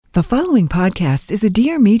The following podcast is a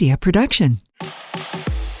Dear Media production.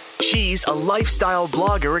 She's a lifestyle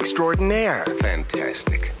blogger extraordinaire.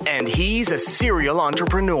 Fantastic. And he's a serial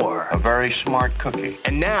entrepreneur. A very smart cookie.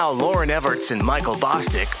 And now Lauren Everts and Michael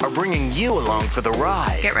Bostic are bringing you along for the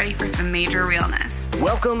ride. Get ready for some major realness.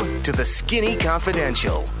 Welcome to the Skinny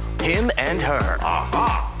Confidential. Him and her.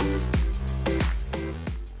 Aha!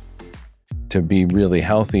 To be really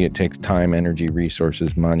healthy, it takes time, energy,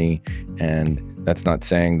 resources, money, and that's not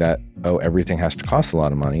saying that, everything has to cost a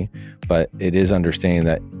lot of money, but it is understanding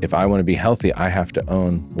that if I want to be healthy, I have to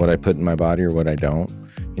own what I put in my body or what I don't,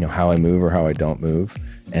 how I move or how I don't move.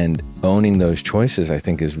 And owning those choices, I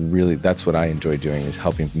think that's what I enjoy doing, is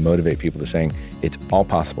helping motivate people to saying it's all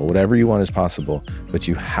possible. Whatever you want is possible, but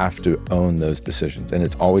you have to own those decisions. And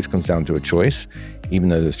it always comes down to a choice, even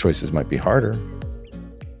though those choices might be harder.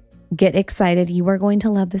 Get excited. You are going to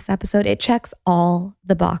love this episode. It checks all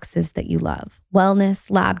the boxes that you love. Wellness,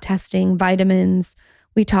 lab testing, vitamins.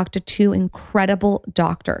 We talk to two incredible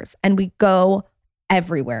doctors and we go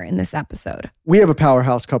everywhere in this episode. We have a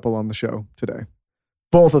powerhouse couple on the show today.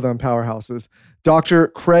 Both of them powerhouses. Dr.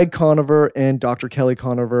 Craig Koniver and Dr. Keli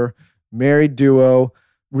Koniver, married duo,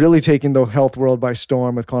 really taking the health world by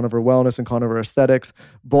storm with Koniver Wellness and Koniver Aesthetics.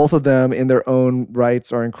 Both of them in their own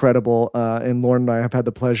rights are incredible. And Lauren and I have had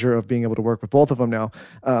the pleasure of being able to work with both of them now.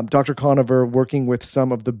 Dr. Koniver working with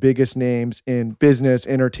some of the biggest names in business,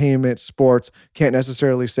 entertainment, sports. Can't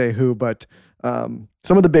necessarily say who, but some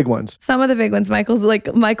of the big ones. Some of the big ones.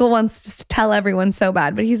 Michael wants to tell everyone so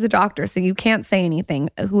bad, but he's a doctor, so you can't say anything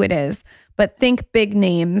who it is. But think big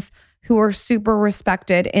names who are super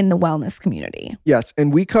respected in the wellness community. Yes,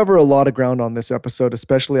 and we cover a lot of ground on this episode,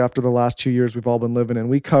 especially after the last 2 years we've all been living in.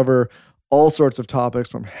 We cover all sorts of topics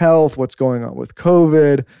from health, what's going on with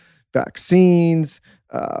COVID, vaccines,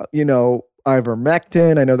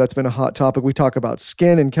 ivermectin. I know that's been a hot topic. We talk about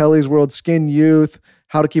skin in Keli's world, skin youth,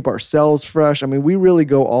 how to keep our cells fresh. I mean, we really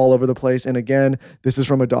go all over the place. And again, this is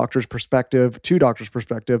from a doctor's perspective, two doctors'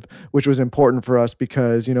 perspective, which was important for us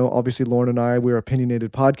because, obviously Lauren and I, we're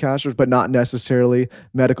opinionated podcasters, but not necessarily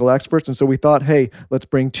medical experts. And so we thought, hey, let's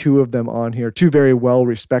bring two of them on here, two very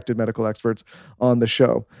well-respected medical experts on the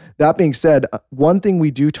show. That being said, one thing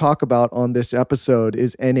we do talk about on this episode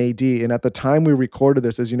is NAD. And at the time we recorded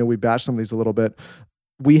this, as you know, we batched some of these a little bit.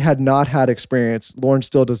 We had not had experience. Lauren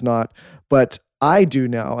still does not, but I do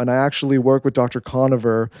now, and I actually work with Dr.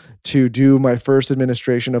 Koniver to do my first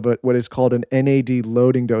administration of what is called an NAD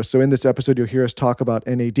loading dose. So in this episode, you'll hear us talk about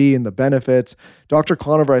NAD and the benefits. Dr.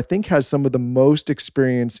 Koniver, I think, has some of the most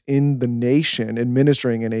experience in the nation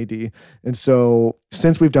administering NAD. And so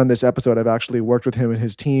since we've done this episode, I've actually worked with him and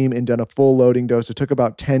his team and done a full loading dose. It took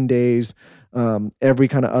about 10 days. Every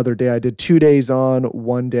kind of other day. I did 2 days on,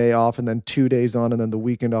 1 day off, and then 2 days on, and then the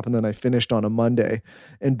weekend off, and then I finished on a Monday.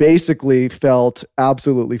 And basically felt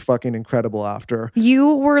absolutely fucking incredible after.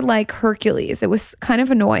 You were like Hercules. It was kind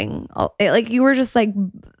of annoying. You were just like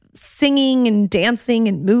singing and dancing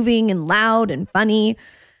and moving and loud and funny.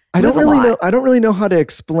 I don't really know how to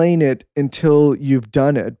explain it until you've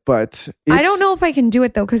done it, but I don't know if I can do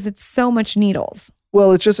it though, because it's so much needles.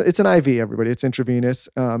 Well, it's an IV, everybody. It's intravenous.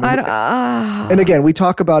 And again, we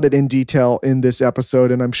talk about it in detail in this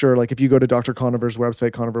episode. And I'm sure if you go to Dr. Koniver's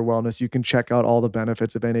website, Koniver Wellness, you can check out all the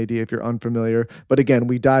benefits of NAD if you're unfamiliar. But again,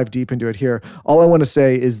 we dive deep into it here. All I want to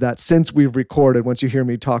say is that since we've recorded, once you hear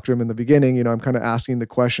me talk to him in the beginning, I'm kind of asking the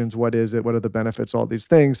questions, what is it? What are the benefits? All these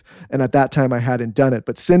things. And at that time, I hadn't done it.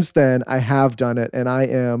 But since then, I have done it and I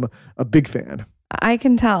am a big fan. I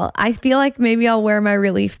can tell. I feel like maybe I'll wear my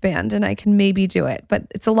relief band and I can maybe do it, but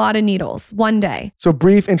it's a lot of needles one day. So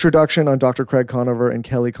brief introduction on Dr. Craig Koniver and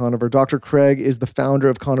Keli Koniver. Dr. Craig is the founder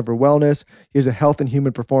of Koniver Wellness. He is a health and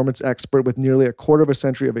human performance expert with nearly a quarter of a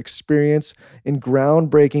century of experience in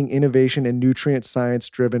groundbreaking innovation and nutrient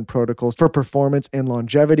science-driven protocols for performance and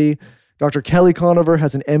longevity. Dr. Keli Koniver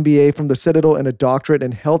has an MBA from the Citadel and a doctorate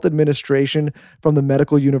in health administration from the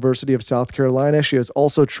Medical University of South Carolina. She is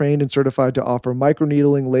also trained and certified to offer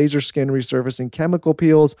microneedling, laser skin resurfacing, chemical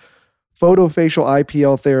peels, photofacial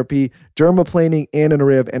IPL therapy, dermaplaning, and an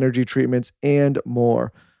array of energy treatments, and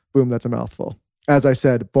more. Boom, that's a mouthful. As I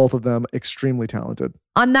said, both of them extremely talented.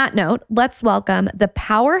 On that note, let's welcome the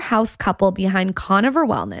powerhouse couple behind Koniver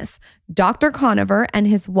Wellness, Dr. Koniver and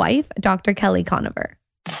his wife, Dr. Keli Koniver.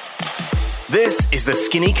 This is the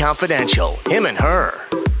Skinny Confidential. Him and her.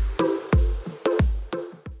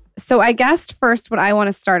 So I guess first what I want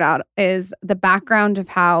to start out is the background of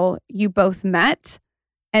how you both met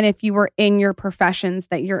and if you were in your professions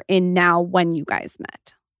that you're in now when you guys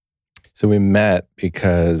met. So we met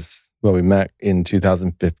because, we met in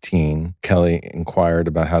 2015. Keli inquired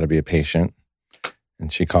about how to be a patient.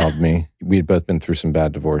 And she called me. We had both been through some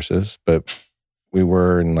bad divorces, but we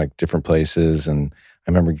were in like different places. And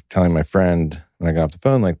I remember telling my friend when I got off the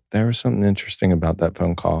phone, like, there was something interesting about that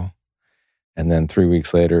phone call. And then 3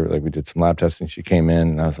 weeks later, like we did some lab testing. She came in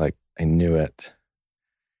and I was like, I knew it.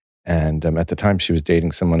 And at the time she was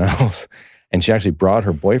dating someone else. And she actually brought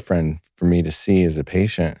her boyfriend for me to see as a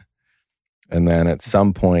patient. And then at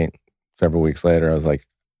some point, several weeks later, I was like,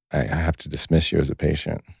 I have to dismiss you as a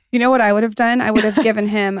patient. You know what I would have done? I would have given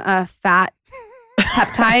him a fat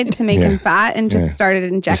peptide to make him fat and just started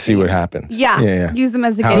injecting. To see what happens. Yeah. Use him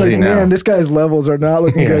as a How's he guinea now? Man, this guy's levels are not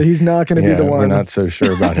looking good. He's not going to be the one. We're not so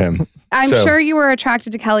sure about him. I'm sure you were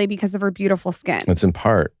attracted to Keli because of her beautiful skin. It's in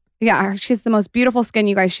part. Yeah, she's the most beautiful skin,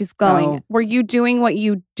 you guys. She's glowing. Oh. Were you doing what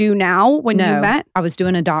you do now when you met? I was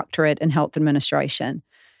doing a doctorate in health administration.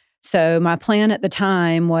 So my plan at the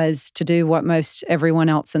time was to do what most everyone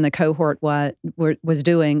else in the cohort was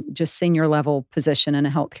doing, just senior level position in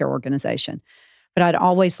a healthcare organization. But I'd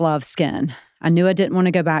always loved skin. I knew I didn't want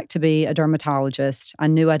to go back to be a dermatologist. I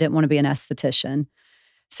knew I didn't want to be an esthetician.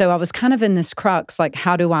 So I was kind of in this crux, like,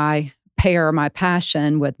 how do I pair my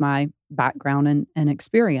passion with my background and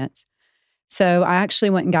experience? So I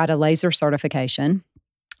actually went and got a laser certification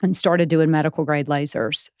and started doing medical grade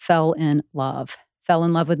lasers. Fell in love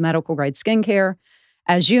with medical grade skincare.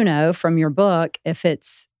 As you know from your book, if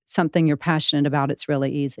it's something you're passionate about, it's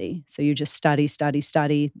really easy. So you just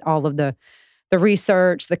study. All of the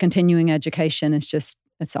research, the continuing education is just,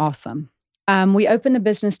 it's awesome. We opened the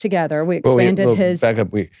business together. We expanded his... Back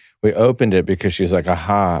up. We opened it because she's like,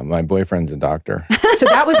 aha, my boyfriend's a doctor. So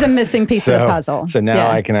that was the missing piece of the puzzle. So now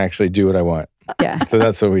I can actually do what I want. Yeah. So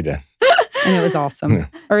that's what we did. And it was awesome.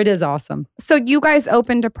 Or it is awesome. So you guys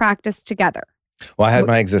opened a practice together. Well, I had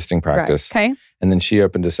my existing practice. Right. Okay. And then she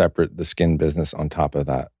opened the skin business on top of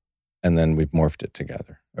that. And then we've morphed it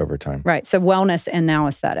together over time. Right. So wellness and now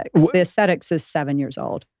aesthetics. The aesthetics is 7 years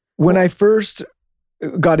old. When I first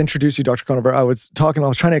got introduced to you, Dr. Koniver, I was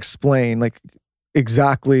trying to explain like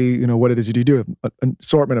exactly, what it is you do, an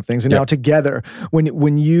assortment of things. And now together,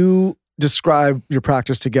 when you describe your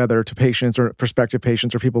practice together to patients or prospective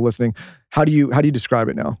patients or people listening, how do you describe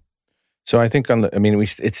it now? So I think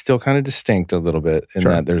it's still kind of distinct a little bit in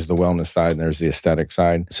that there's the wellness side and there's the aesthetic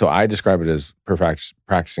side. So I describe it as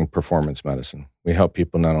practicing performance medicine. We help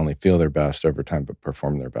people not only feel their best over time, but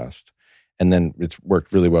perform their best. And then it's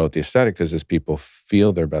worked really well with the aesthetic because as people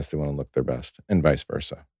feel their best, they want to look their best and vice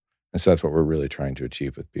versa. And so that's what we're really trying to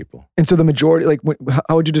achieve with people. And so the majority,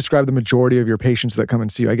 how would you describe the majority of your patients that come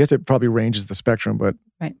and see you? I guess it probably ranges the spectrum, but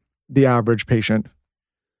the average patient,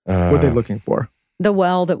 what are they looking for? The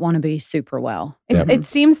well that want to be super well. It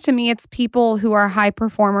seems to me it's people who are high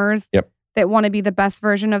performers that want to be the best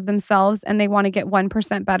version of themselves and they want to get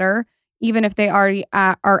 1% better, even if they already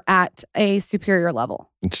are at a superior level.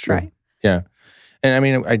 It's true. Right. Yeah.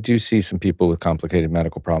 And I do see some people with complicated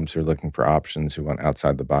medical problems who are looking for options, who want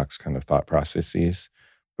outside the box kind of thought processes.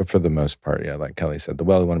 But for the most part, like Keli said, they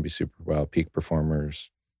want to be super well, peak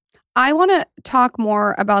performers. I want to talk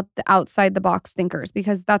more about the outside the box thinkers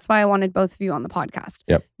because that's why I wanted both of you on the podcast.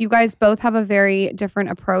 Yep. You guys both have a very different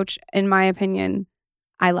approach, in my opinion.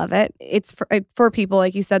 I love it. It's for people,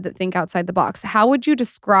 like you said, that think outside the box. How would you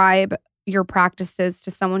describe your practices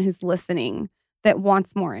to someone who's listening that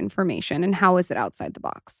wants more information, and how is it outside the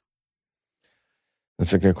box?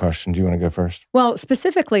 That's a good question. Do you want to go first? Well,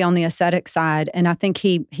 specifically on the aesthetic side, and I think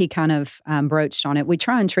he kind of broached on it, we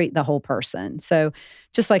try and treat the whole person. So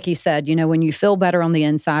just like he said, when you feel better on the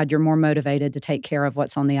inside, you're more motivated to take care of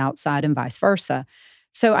what's on the outside and vice versa.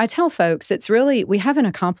 So I tell folks, it's really, we haven't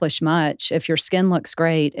accomplished much if your skin looks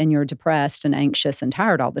great and you're depressed and anxious and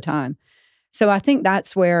tired all the time. So I think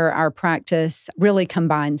that's where our practice really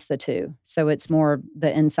combines the two. So it's more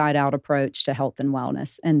the inside out approach to health and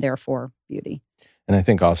wellness and therefore beauty. And I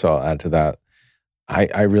think also I'll add to that,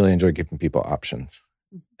 I really enjoy giving people options.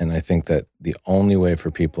 And I think that the only way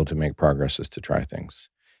for people to make progress is to try things.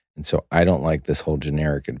 And so I don't like this whole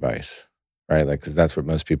generic advice, right? Like, because that's what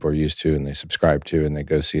most people are used to and they subscribe to and they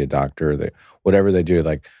go see a doctor, whatever they do,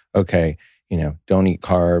 like, okay, don't eat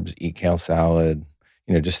carbs, eat kale salad,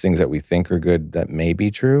 just things that we think are good that may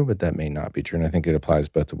be true, but that may not be true. And I think it applies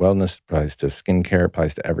both to wellness, applies to skincare,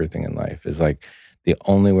 applies to everything in life. Is like the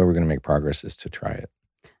only way we're going to make progress is to try it.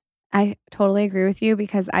 I totally agree with you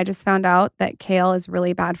because I just found out that kale is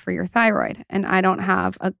really bad for your thyroid and I don't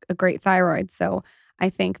have a great thyroid. So I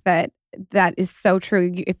think that is so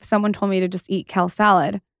true. If someone told me to just eat kale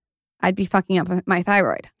salad, I'd be fucking up my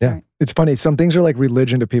thyroid. Yeah. Right? It's funny. Some things are like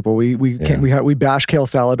religion to people. We bashed kale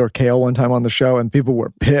salad or kale one time on the show and people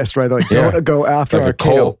were pissed, right? They're like, don't go after like our a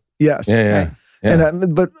cult. kale. Yes. Yeah. Right. Yeah.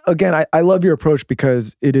 But again, I love your approach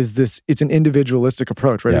because it's an individualistic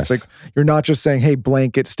approach, right? Yes. It's like, you're not just saying, hey,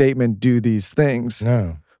 blanket statement, do these things.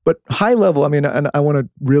 No. But high level, I mean, and I want to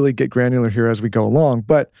really get granular here as we go along,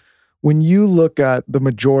 but when you look at the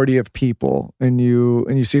majority of people and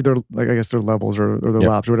you see their, like, I guess their levels or their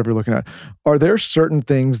labs or whatever you're looking at, are there certain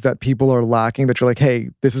things that people are lacking that you're like, hey,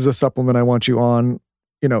 this is a supplement I want you on?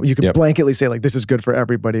 You know, you can blanketly say like, this is good for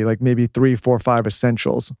everybody, like maybe 3, 4, 5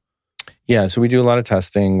 essentials. Yeah. So we do a lot of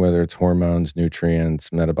testing, whether it's hormones,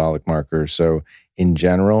 nutrients, metabolic markers. So in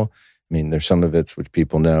general, I mean, there's some of it's which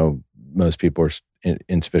people know. Most people are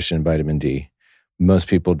insufficient in vitamin D. Most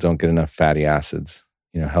people don't get enough fatty acids,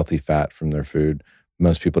 healthy fat from their food.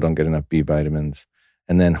 Most people don't get enough B vitamins.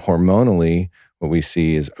 And then hormonally, what we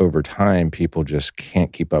see is over time, people just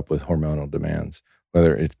can't keep up with hormonal demands.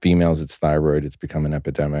 Whether it's females, it's thyroid, it's become an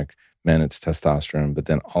epidemic. Men, it's testosterone. But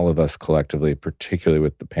then all of us collectively, particularly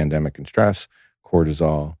with the pandemic and stress,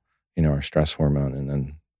 cortisol, our stress hormone. And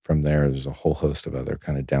then from there's a whole host of other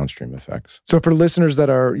kind of downstream effects. So for listeners that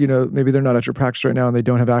are, maybe they're not at your practice right now and they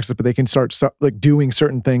don't have access, but they can start like doing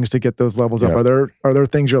certain things to get those levels up. Are there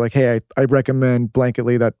things you're like, hey, I recommend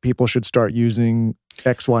blanketly that people should start using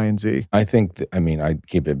X, Y, and Z? I think, I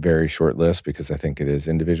keep it very short list because I think it is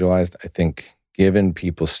individualized. I think given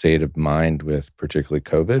people's state of mind with particularly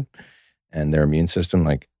COVID and their immune system,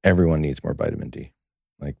 like everyone needs more vitamin D,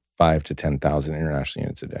 like 5 to 10,000 international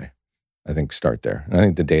units a day. I think start there. And I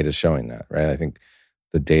think the data is showing that, right? I think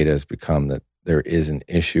the data has become that there is an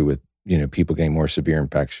issue with, people getting more severe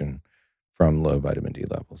infection from low vitamin D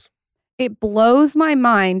levels. It blows my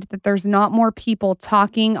mind that there's not more people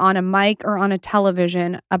talking on a mic or on a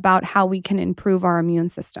television about how we can improve our immune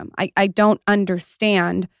system. I don't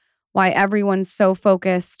understand why everyone's so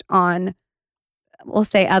focused on, we'll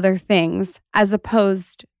say, other things, as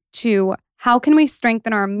opposed to how can we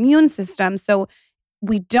strengthen our immune system so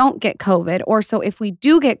we don't get COVID, or so if we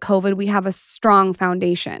do get COVID, we have a strong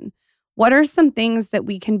foundation. What are some things that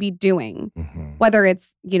we can be doing, whether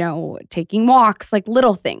it's, taking walks, like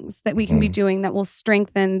little things that we can be doing that will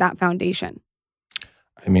strengthen that foundation?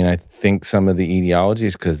 I think some of the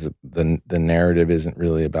etiologies, because the narrative isn't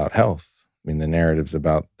really about health. The narrative's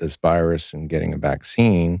about this virus and getting a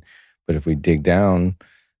vaccine. But if we dig down,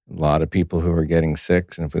 a lot of people who are getting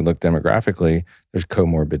sick, and if we look demographically, there's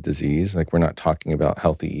comorbid disease. Like, we're not talking about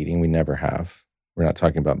healthy eating. We never have. We're not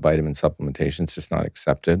talking about vitamin supplementation. It's just not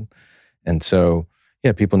accepted. And so,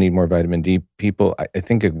 people need more vitamin D. I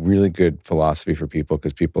think a really good philosophy for people,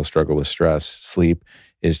 because people struggle with stress, sleep,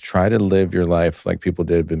 is try to live your life like people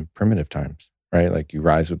did in primitive times, right? Like, you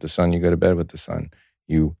rise with the sun, you go to bed with the sun.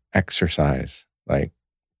 You exercise, like,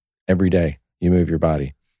 every day. You move your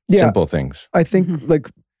body. Simple things. I think, like,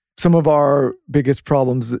 some of our biggest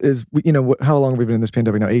problems is, how long have we been in this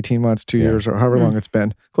pandemic now? 18 months, 2 years, or however long it's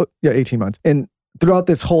been. 18 months. And throughout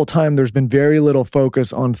this whole time, there's been very little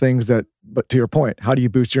focus on things but to your point, how do you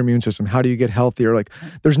boost your immune system? How do you get healthier? Like,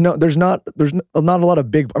 there's not a lot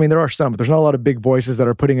of big, there are some, but there's not a lot of big voices that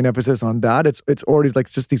are putting an emphasis on that. It's already like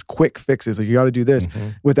just these quick fixes. Like, you got to do this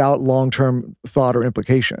without long-term thought or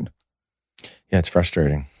implication. Yeah, it's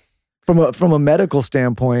frustrating. From a medical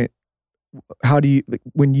standpoint, how do you,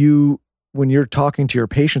 when you're talking to your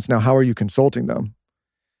patients now, how are you consulting them?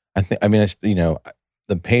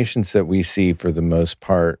 The patients that we see, for the most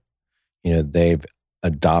part, they've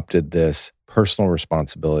adopted this personal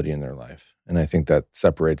responsibility in their life. And I think that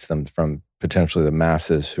separates them from potentially the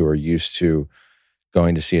masses who are used to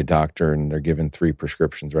going to see a doctor and they're given 3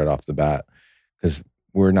 prescriptions right off the bat. Because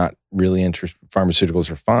we're not really interested, pharmaceuticals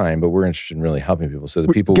are fine, but we're interested in really helping people. So the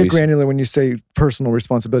people get granular when you say personal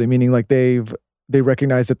responsibility, meaning like they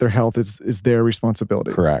recognize that their health is their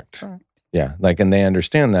responsibility. Correct. Yeah. And they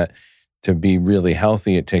understand that to be really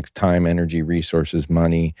healthy, it takes time, energy, resources,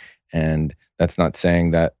 money. And that's not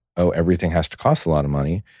saying that, everything has to cost a lot of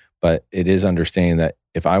money, but it is understanding that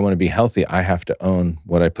if I want to be healthy, I have to own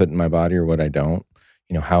what I put in my body or what I don't,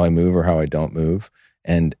 how I move or how I don't move.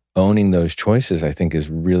 And owning those choices, I think, is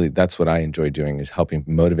really, that's what I enjoy doing, is helping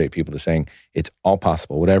motivate people to saying it's all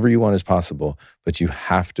possible. Whatever you want is possible, but you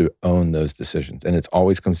have to own those decisions. And it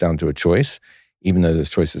always comes down to a choice, even though those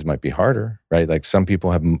choices might be harder, right? Like, some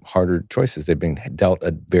people have harder choices. They've been dealt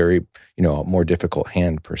a very, more difficult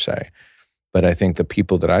hand per se. But I think the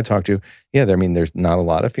people that I talk to, there's not a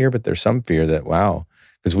lot of fear, but there's some fear that, wow,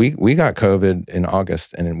 because we got COVID in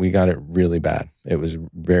August and we got it really bad. It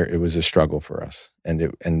was a struggle for us.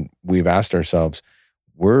 And we've asked ourselves,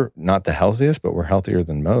 we're not the healthiest, but we're healthier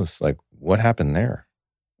than most. Like, what happened there?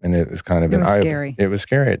 And it was kind of scary. It was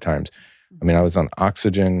scary at times. I was on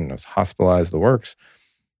oxygen, I was hospitalized, the works.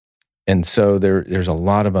 And so there's a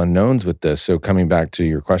lot of unknowns with this. So coming back to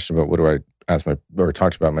your question about what do I ask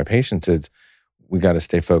talk about my patients, is we got to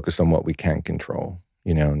stay focused on what we can control,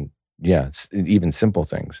 and even simple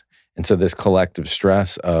things. And so this collective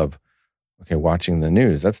stress of, okay, watching the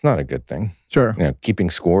news, that's not a good thing. Sure. Keeping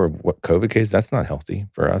score of what COVID case, that's not healthy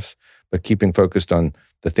for us. But keeping focused on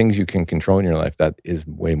the things you can control in your life, that is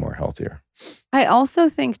way more healthier. I also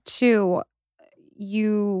think too,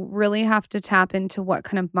 you really have to tap into what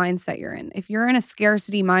kind of mindset you're in. If you're in a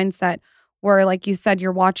scarcity mindset where, like you said,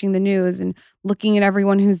 you're watching the news and looking at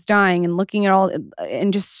everyone who's dying and looking at all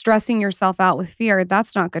and just stressing yourself out with fear,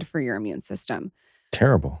 that's not good for your immune system.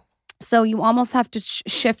 Terrible. So you almost have to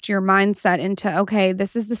shift your mindset into, okay,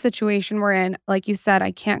 this is the situation we're in. Like you said,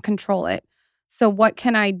 I can't control it. So what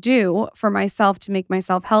can I do for myself to make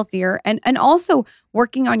myself healthier? And also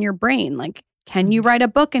working on your brain. Like, can you write a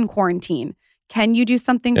book in quarantine? Can you do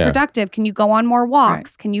something productive? Can you go on more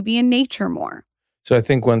walks? Right. Can you be in nature more? So I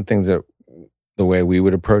think one thing that the way we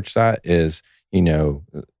would approach that is,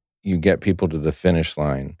 you get people to the finish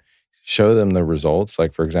line, show them the results.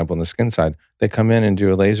 Like, for example, on the skin side, they come in and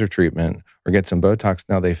do a laser treatment or get some Botox.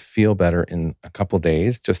 Now they feel better in a couple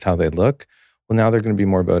days, just how they look. Well, now they're going to be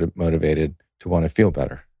more motivated to want to feel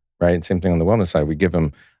better, right? Same thing on the wellness side. We give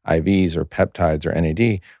them IVs or peptides or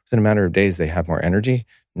NAD. Within a matter of days, they have more energy.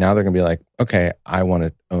 Now they're going to be like, okay, I want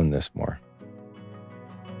to own this more.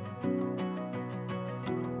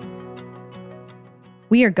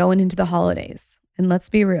 We are going into the holidays, and let's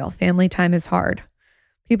be real, family time is hard.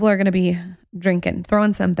 People are going to be drinking,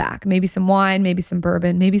 throwing some back, maybe some wine, maybe some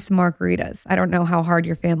bourbon, maybe some margaritas. I don't know how hard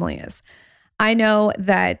your family is. I know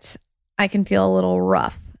that I can feel a little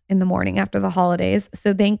rough in the morning after the holidays.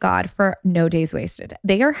 So thank God for No Days Wasted.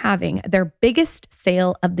 They are having their biggest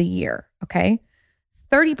sale of the year, okay?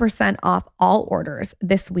 30% off all orders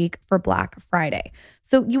this week for Black Friday.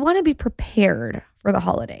 So you want to be prepared for the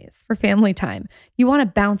holidays, for family time. You want to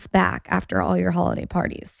bounce back after all your holiday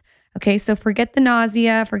parties. Okay, so forget the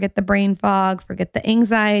nausea, forget the brain fog, forget the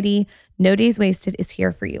anxiety. No Days Wasted is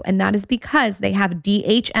here for you. And that is because they have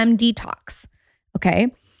DHM Detox,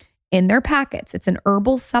 okay? In their packets, it's an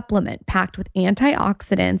herbal supplement packed with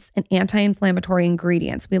antioxidants and anti-inflammatory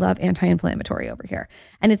ingredients. We love anti-inflammatory over here.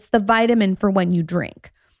 And it's the vitamin for when you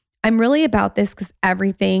drink. I'm really about this because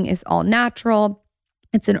everything is all natural.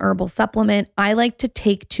 It's an herbal supplement. I like to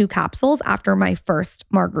take 2 capsules after my first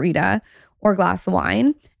margarita or glass of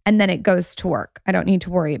wine, and then it goes to work. I don't need to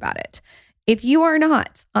worry about it. If you are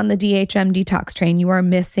not on the DHM detox train, you are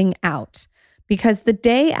missing out. Because the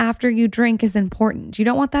day after you drink is important. You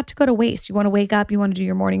don't want that to go to waste. You want to wake up, you want to do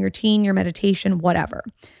your morning routine, your meditation, whatever.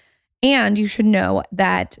 And you should know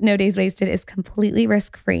that No Days Wasted is completely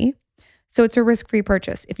risk-free. So it's a risk-free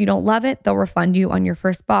purchase. If you don't love it, they'll refund you on your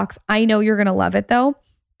first box. I know you're going to love it though.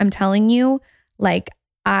 I'm telling you,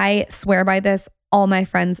 I swear by this. All my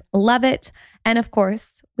friends love it. And of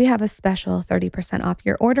course, we have a special 30% off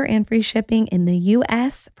your order and free shipping in the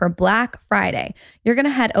US for Black Friday. You're going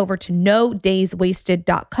to head over to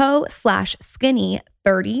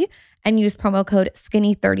nodayswasted.co/skinny30 and use promo code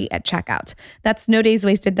skinny30 at checkout. That's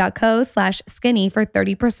nodayswasted.co/skinny for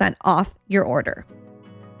 30% off your order.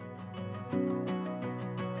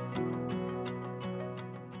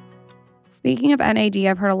 Speaking of NAD,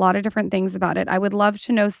 I've heard a lot of different things about it. I would love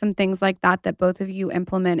to know some things like that both of you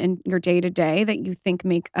implement in your day-to-day that you think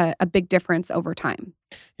make a big difference over time.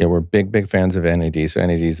 Yeah, we're big fans of NAD. So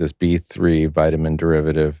NAD is this B3 vitamin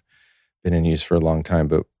derivative, been in use for a long time,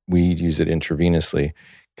 but we use it intravenously.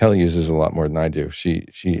 Keli uses a lot more than I do.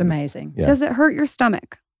 It's amazing. Yeah. Does it hurt your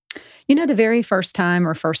stomach? The very first time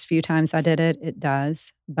or first few times I did it, it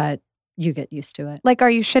does, but you get used to it. Like,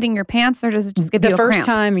 are you shitting your pants or does it just give you a cramp? The first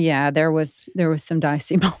time, yeah, there was some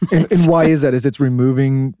dicey moments. And why is that? Is it's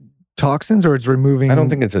removing toxins or it's removing? I don't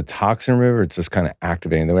think it's a toxin remover. It's just kind of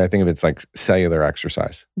activating. The way I think of it's like cellular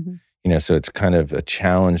exercise. Mm-hmm. So it's kind of a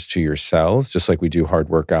challenge to your cells, just like we do hard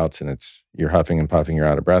workouts and you're huffing and puffing, you're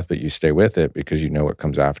out of breath, but you stay with it because you know what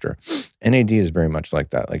comes after. NAD is very much like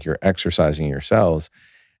that. Like you're exercising your cells.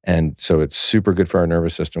 And so it's super good for our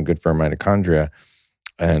nervous system, good for our mitochondria.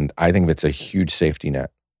 And I think it's a huge safety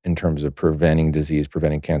net in terms of preventing disease,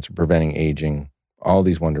 preventing cancer, preventing aging, all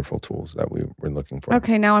these wonderful tools that we're looking for.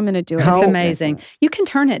 Okay, now I'm going to do it. It's amazing. You can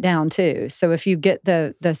turn it down too. So if you get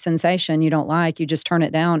the sensation you don't like, you just turn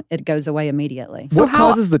it down, it goes away immediately. What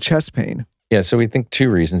causes the chest pain? Yeah, so we think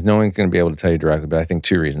 2 reasons. No one's going to be able to tell you directly, but I think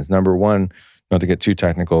 2 reasons. Number one, not to get too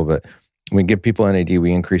technical, but when we give people NAD,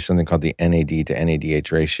 we increase something called the NAD to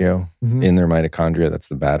NADH ratio in their mitochondria. That's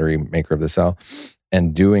the battery maker of the cell.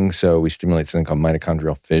 And doing so, we stimulate something called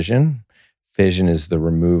mitochondrial fission. Fission is the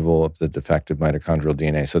removal of the defective mitochondrial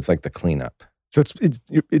DNA. So it's like the cleanup. So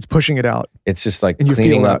it's pushing it out. It's just like And you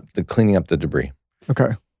cleaning feel up the debris.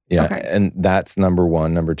 Okay. Yeah. Okay. And that's number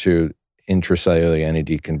one. Number two, intracellular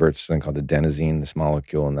NAD converts to something called adenosine, this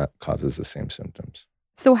molecule, and that causes the same symptoms.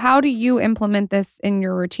 So how do you implement this in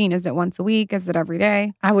your routine? Is it once a week? Is it every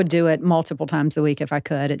day? I would do it multiple times a week if I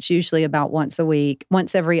could. It's usually about once a week,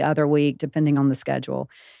 once every other week, depending on the schedule.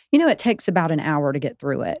 It takes about an hour to get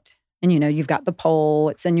through it. And, you've got the pole,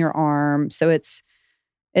 it's in your arm. So it's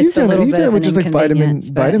a little bit of an just like inconvenience.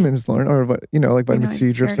 vitamins, Lauren, or like vitamin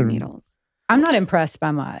C drips and needles. I'm not impressed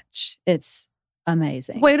by much. It's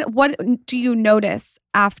amazing. What do you notice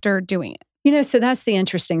after doing it? So that's the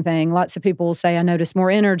interesting thing. Lots of people will say, I notice more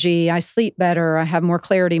energy, I sleep better, I have more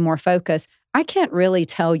clarity, more focus. I can't really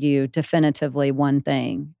tell you definitively one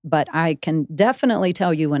thing, but I can definitely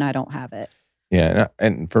tell you when I don't have it. Yeah.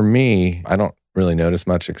 And for me, I don't really notice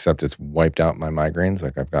much except it's wiped out my migraines.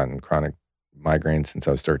 Like I've gotten chronic migraines since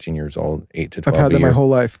I was 13 years old, 8 to 12 I've had them my whole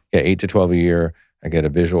life. Yeah, 8 to 12 a year. I get a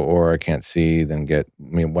visual aura, I can't see, then it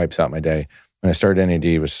wipes out my day. When I started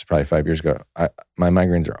NAD, which is probably 5 years ago, my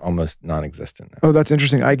migraines are almost non-existent now. Oh, that's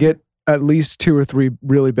interesting. I get at least 2 or 3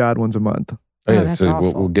 really bad ones a month. Oh, yeah, that's so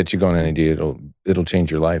awful. we'll get you going NAD. It'll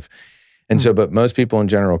change your life. And so, but most people in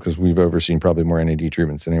general, because we've overseen probably more NAD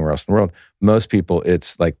treatments than anywhere else in the world, most people,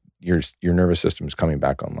 it's like your nervous system is coming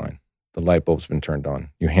back online. The light bulb's been turned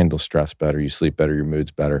on. You handle stress better. You sleep better. Your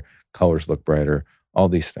mood's better. Colors look brighter. All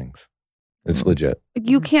these things. It's legit.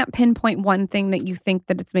 You can't pinpoint one thing that you think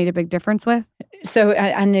that it's made a big difference with? So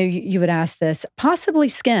I knew you would ask this. Possibly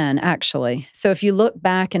skin, actually. So if you look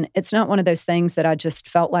back, and it's not one of those things that I just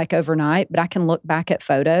felt like overnight, but I can look back at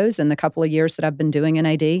photos in the couple of years that I've been doing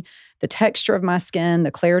NAD, the texture of my skin, the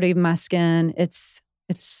clarity of my skin, it's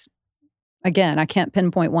again, I can't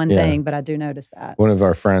pinpoint one thing, but I do notice that. One of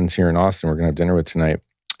our friends here in Austin, we're going to have dinner with tonight,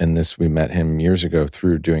 and we met him years ago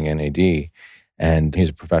through doing NAD, and he's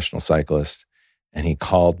a professional cyclist, and he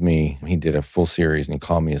called me. He did a full series, and he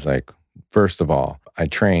called me. He's like, first of all, I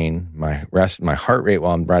train my heart rate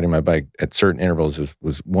while I'm riding my bike at certain intervals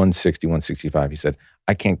was 160, 165. He said,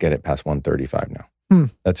 I can't get it past 135 now.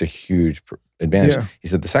 That's a huge advantage. Yeah. He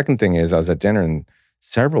said, the second thing is I was at dinner and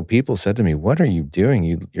several people said to me, what are you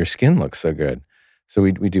doing? Your skin looks so good. So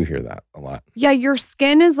we do hear that a lot. Yeah, your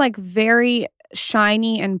skin is like very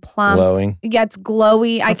shiny and plump. Glowing. Yeah, it's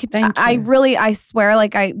glowy. Thank you. I swear,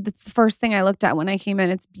 that's the first thing I looked at when I came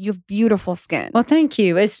in. You have beautiful skin. Well, thank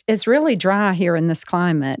you. It's really dry here in this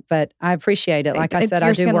climate, but I appreciate it. Like I said,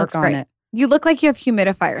 I do work on it. You look like you have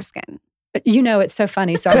humidifier skin. It's so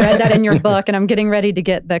funny. So I read that in your book, and I'm getting ready to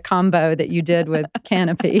get the combo that you did with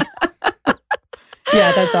Canopy.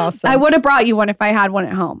 Yeah, that's awesome. I would have brought you one if I had one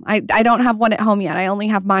at home. I don't have one at home yet. I only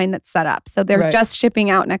have mine that's set up. So they're just shipping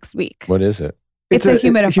out next week. What is it? It's a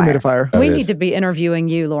humidifier. Oh, we need to be interviewing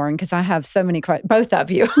you, Lauren, because I have so many questions. Both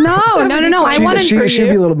of you. No. I want to. She'd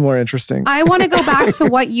be a little more interesting. I want to go back to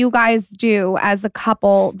what you guys do as a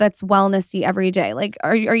couple that's wellnessy every day. Like,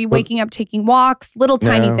 are you waking up, taking walks, little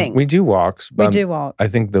tiny things? We do walks. We do walk. I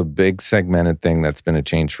think the big segmented thing that's been a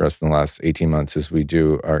change for us in the last 18 months is we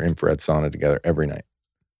do our infrared sauna together every night.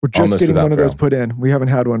 We're just Almost getting without one of those fail. put in. We haven't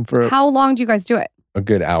had one for How long do you guys do it? A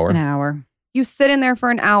good hour. An hour. You sit in there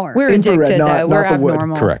for an hour. We're Infrared, addicted, though. We're not the wood.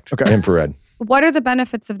 abnormal. Correct. Okay. Infrared. What are the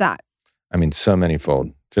benefits of that? I mean, so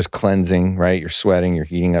many-fold. Just cleansing, right? You're sweating, you're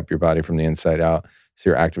heating up your body from the inside out. So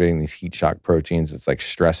you're activating these heat shock proteins. It's like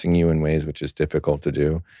stressing you in ways which is difficult to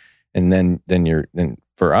do. And then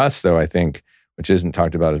for us, though, I think, which isn't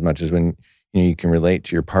talked about as much, is when you can relate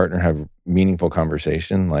to your partner, have meaningful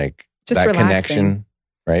conversation, like Just that relaxing. connection,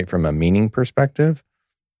 right? From a meaning perspective,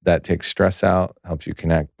 that takes stress out, helps you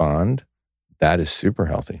connect, bond. That is super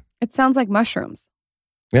healthy. It sounds like mushrooms.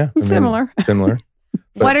 Yeah. Similar. Similar.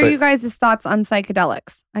 What are you guys' thoughts on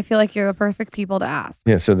psychedelics? I feel like you're the perfect people to ask.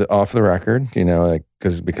 Yeah, so off the record,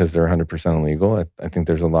 because they're 100% illegal, I think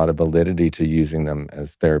there's a lot of validity to using them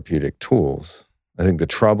as therapeutic tools. I think the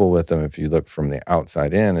trouble with them, if you look from the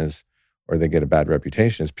outside in, or they get a bad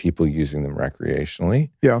reputation, is people using them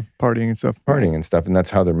recreationally. Yeah, partying and stuff. And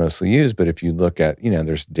that's how they're mostly used. But if you look at,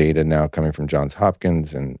 there's data now coming from Johns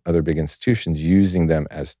Hopkins and other big institutions using them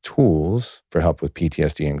as tools for help with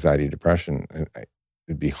PTSD, anxiety, depression.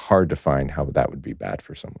 It'd be hard to find how that would be bad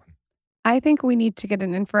for someone. I think we need to get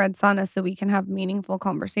an infrared sauna so we can have meaningful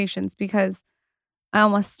conversations, because I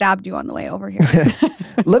almost stabbed you on the way over here.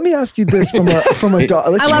 Let me ask you this from a dog.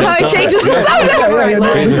 I love how it changes the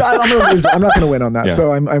subject. I'm not going to win on that, Yeah.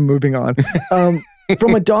 so I'm moving on.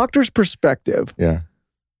 From a doctor's perspective, Yeah.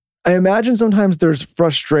 I imagine sometimes there's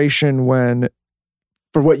frustration when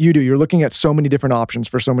for what you do, you're looking at so many different options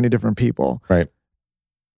for so many different people. Right.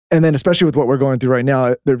 And then especially with what we're going through right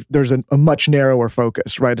now, there's a much narrower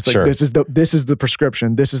focus, right? It's like, Sure. this is the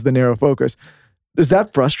prescription. This is the narrow focus. Does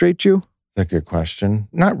that frustrate you? That's a good question.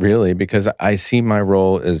 Not really, because I see my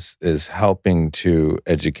role as helping to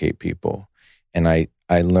educate people. And I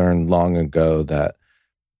learned long ago that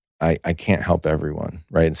I can't help everyone,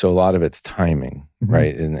 right? And so a lot of it's timing,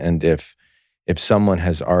 right? And if someone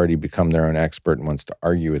has already become their own expert and wants to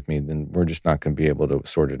argue with me, then we're just not going to be able to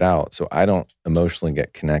sort it out. So I don't emotionally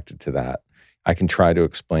get connected to that. I can try to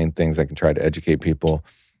explain things. I can try to educate people.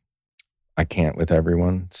 I can't with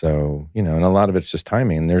everyone. So, and a lot of it's just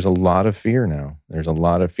timing. And there's a lot of fear now. There's a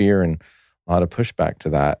lot of fear and a lot of pushback to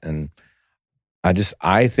that. And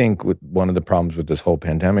I think one of the problems with this whole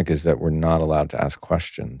pandemic is that we're not allowed to ask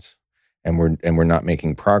questions, and we're not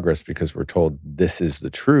making progress because we're told this is the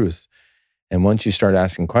truth. And once you start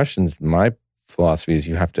asking questions, my philosophy is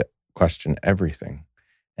you have to question everything.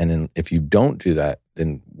 And then if you don't do that,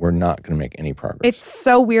 then we're not going to make any progress. It's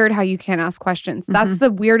so weird how you can't ask questions. That's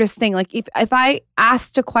the weirdest thing. Like if I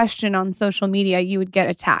asked a question on social media, you would get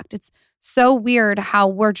attacked. It's so weird how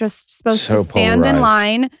we're just supposed to stand in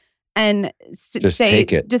line and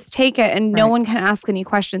take it, and no one can ask any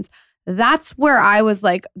questions. That's where I was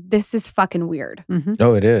like, this is fucking weird.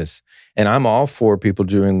 Oh, it is. And I'm all for people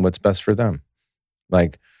doing what's best for them.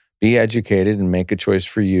 Like, be educated and make a choice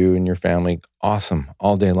for you and your family. Awesome,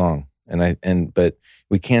 all day long. But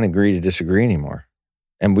we can't agree to disagree anymore.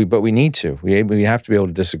 But we need to. We have to be able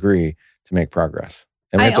to disagree to make progress.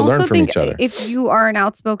 And we have to learn from each other. If you are an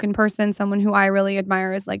outspoken person, someone who I really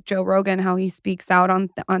admire is like Joe Rogan, how he speaks out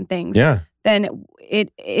on things. Yeah. Then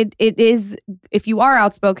it is, if you are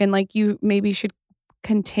outspoken, like you maybe should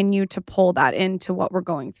continue to pull that into what we're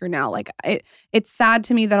going through now. Like it's sad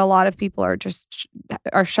to me that a lot of people are just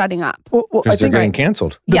shutting up. Well, because they're getting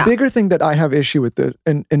canceled. The bigger thing that I have issue with this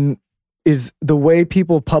and is the way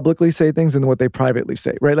people publicly say things and what they privately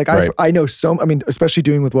say, right? Like I know especially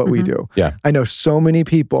doing with what we do. Yeah. I know so many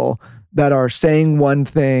people that are saying one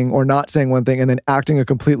thing or not saying one thing and then acting a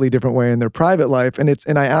completely different way in their private life. And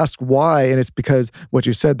I ask why, and it's because what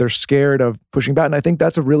you said, they're scared of pushing back. And I think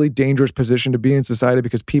that's a really dangerous position to be in society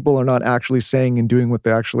because people are not actually saying and doing what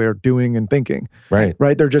they actually are doing and thinking. Right.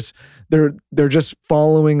 Right. They're just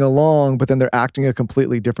following along, but then they're acting a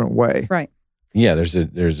completely different way. Right. Yeah, there's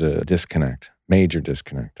a disconnect. Major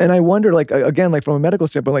disconnect. And I wonder, like, again, like from a medical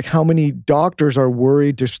standpoint, like how many doctors are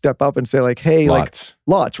worried to step up and say like, hey,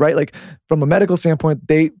 lots, right? Like from a medical standpoint,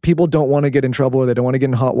 people don't want to get in trouble or they don't want to get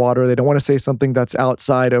in hot water. They don't want to say something that's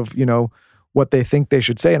outside of, what they think they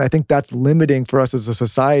should say. And I think that's limiting for us as a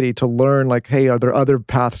society to learn like, hey, are there other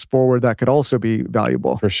paths forward that could also be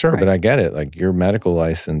valuable? For sure. Right. But I get it. Like your medical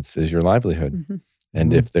license is your livelihood.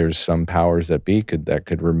 And if there's some powers that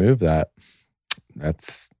could remove that,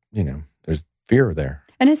 that's, there's fear there.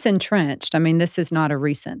 And it's entrenched. I mean, this is not a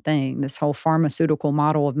recent thing. This whole pharmaceutical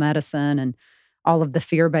model of medicine and all of the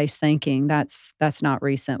fear-based thinking, that's not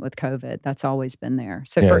recent with COVID. That's always been there.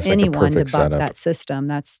 So for anyone to buck that system,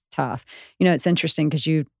 that's tough. It's interesting because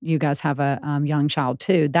you guys have a young child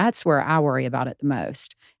too. That's where I worry about it the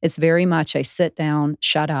most. It's very much a sit down,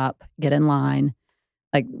 shut up, get in line.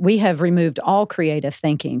 Like we have removed all creative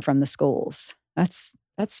thinking from the schools. That's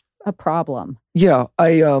a problem. Yeah,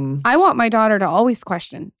 I want my daughter to always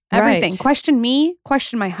question everything. Right. Question me,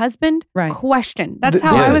 question my husband, question. That's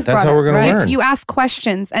how I was brought up. That's how we're going to learn. You ask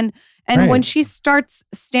questions. And when she starts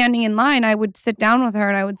standing in line, I would sit down with her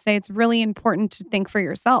and I would say, it's really important to think for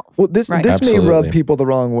yourself. Well, this may rub people the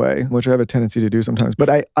wrong way, which I have a tendency to do sometimes.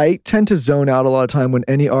 But I tend to zone out a lot of time when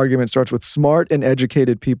any argument starts with smart and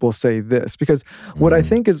educated people say this. Because what I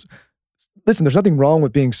think is, listen, there's nothing wrong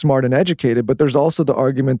with being smart and educated, but there's also the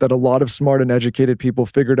argument that a lot of smart and educated people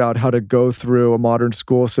figured out how to go through a modern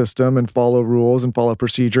school system and follow rules and follow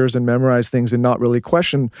procedures and memorize things and not really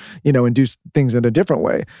question, and do things in a different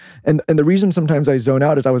way. And the reason sometimes I zone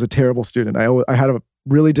out is I was a terrible student. I had a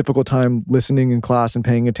really difficult time listening in class and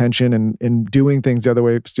paying attention and doing things the other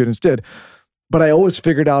way students did. But I always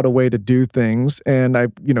figured out a way to do things. And I,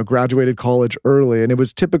 graduated college early. And it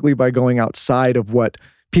was typically by going outside of what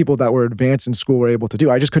people that were advanced in school were able to do.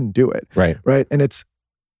 I just couldn't do it. Right. And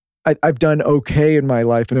I've done okay in my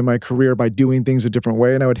life and in my career by doing things a different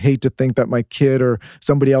way. And I would hate to think that my kid or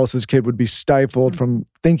somebody else's kid would be stifled from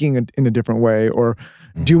thinking in a different way or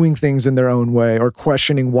doing things in their own way or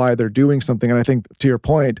questioning why they're doing something. And I think to your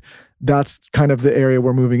point, that's kind of the area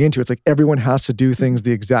we're moving into. It's like everyone has to do things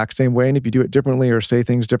the exact same way. And if you do it differently or say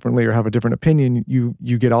things differently or have a different opinion,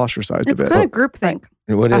 you get ostracized a bit. It's kind of groupthink.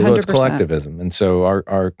 Well, it's 100%. collectivism. And so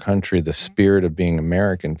our country, the spirit of being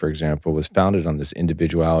American, for example, was founded on this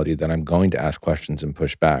individuality that I'm going to ask questions and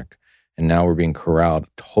push back. And now we're being corralled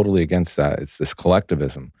totally against that. It's this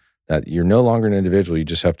collectivism that you're no longer an individual. You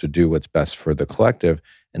just have to do what's best for the collective.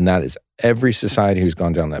 And that is every society who's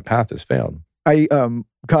gone down that path has failed. I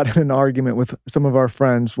got in an argument with some of our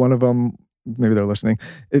friends. One of them, maybe they're listening.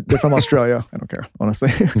 They're from Australia. I don't care,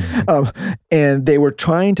 honestly. And they were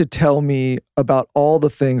trying to tell me about all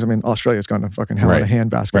the things. I mean, Australia's gone to fucking hell in a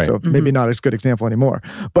handbasket, so maybe not as good example anymore.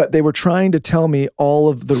 But they were trying to tell me all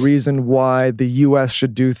of the reason why the U.S.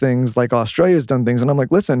 should do things like Australia's done things. And I'm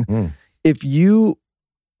like, listen, if you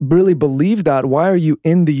really believe that, why are you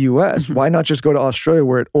in the US? Why not just go to Australia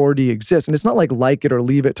where it already exists? And it's not like it or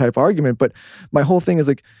leave it type argument, but my whole thing is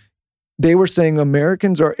like, they were saying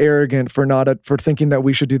Americans are arrogant for thinking that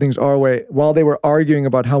we should do things our way, while they were arguing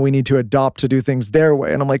about how we need to adopt to do things their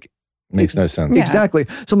way. And I'm like, makes no sense. Exactly.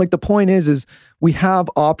 So I'm like, the point is we have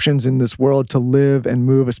options in this world to live and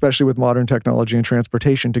move, especially with modern technology and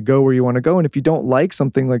transportation, to go where you want to go. And if you don't like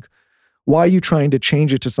something, like, why are you trying to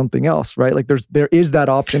change it to something else, right? Like there is that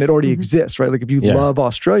option. It already exists, right? Like if you love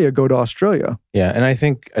Australia, go to Australia. Yeah, and I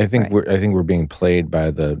think we're being played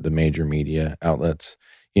by the major media outlets.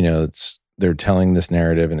 You know, they're telling this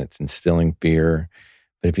narrative and it's instilling fear.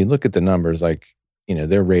 But if you look at the numbers, like, you know,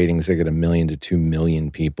 their ratings, they get 1 million to 2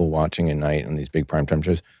 million people watching a night on these big primetime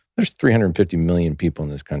shows. There's 350 million people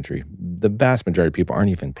in this country. The vast majority of people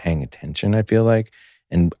aren't even paying attention, I feel like.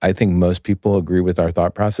 And I think most people agree with our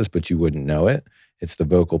thought process, but you wouldn't know it. It's the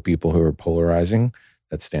vocal people who are polarizing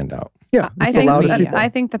that stand out. Yeah, I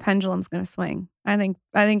think the pendulum's going to swing. I think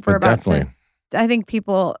we're about definitely. I think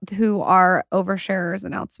people who are oversharers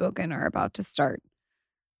and outspoken are about to start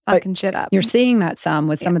fucking shit up. You're seeing that some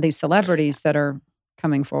with some of these celebrities that are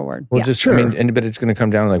coming forward. Well, I mean, but it's going to come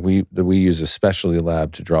down like we use a specialty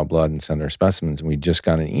lab to draw blood and send our specimens, and we just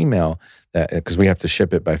got an email that because we have to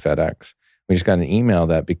ship it by FedEx. We just got an email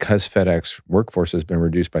that because FedEx workforce has been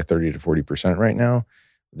reduced by 30 to 40% right now,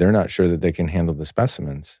 they're not sure that they can handle the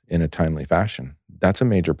specimens in a timely fashion. That's a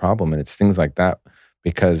major problem. And it's things like that,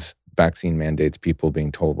 because vaccine mandates, people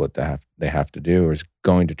being told what they have to do, is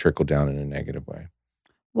going to trickle down in a negative way.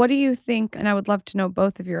 What do you think, and I would love to know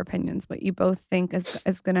both of your opinions, what you both think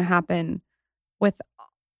is going to happen with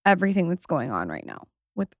everything that's going on right now?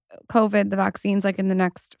 With COVID, the vaccines, like in the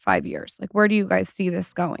next 5 years? Like, where do you guys see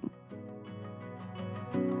this going?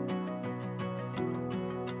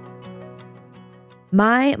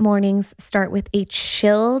 My mornings start with a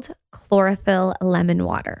chilled chlorophyll lemon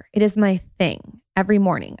water. It is my thing. Every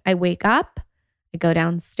morning I wake up, I go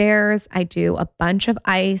downstairs, I do a bunch of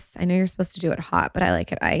ice. I know you're supposed to do it hot, but I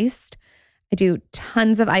like it iced. I do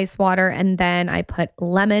tons of ice water, and then I put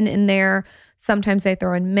lemon in there. Sometimes I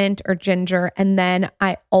throw in mint or ginger, and then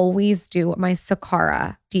I always do my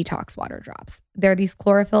Sakara detox water drops. They're these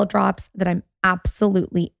chlorophyll drops that I'm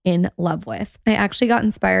absolutely in love with. I actually got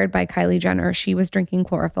inspired by Kylie Jenner. She was drinking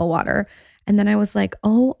chlorophyll water. And then I was like,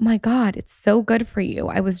 oh my God, it's so good for you.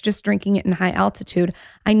 I was just drinking it in high altitude.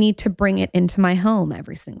 I need to bring it into my home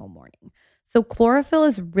every single morning. So chlorophyll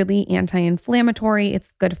is really anti-inflammatory.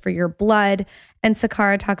 It's good for your blood. And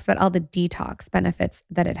Sakara talks about all the detox benefits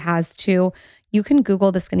that it has too. You can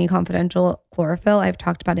Google the Skinny Confidential chlorophyll. I've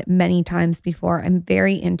talked about it many times before. I'm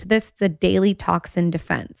very into this. It's a daily toxin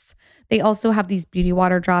defense. They also have these beauty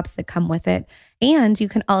water drops that come with it. And you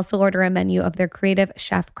can also order a menu of their creative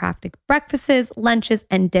chef-crafted breakfasts, lunches,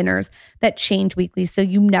 and dinners that change weekly so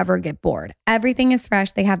you never get bored. Everything is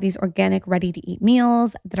fresh. They have these organic, ready-to-eat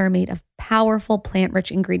meals that are made of powerful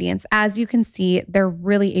plant-rich ingredients. As you can see, they're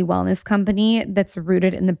really a wellness company that's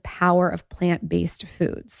rooted in the power of plant-based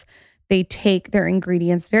foods. They take their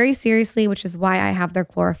ingredients very seriously, which is why I have their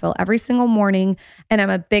chlorophyll every single morning. And I'm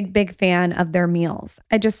a big, big fan of their meals.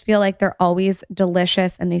 I just feel like they're always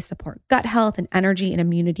delicious and they support gut health and energy and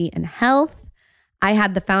immunity and health. I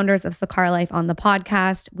had the founders of Sakara Life on the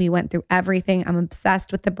podcast. We went through everything. I'm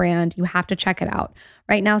obsessed with the brand. You have to check it out.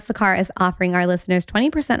 Right now, Sakara is offering our listeners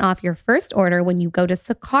 20% off your first order when you go to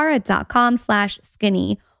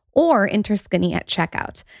sakara.com/skinny or enter skinny at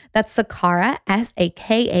checkout. That's Sakara,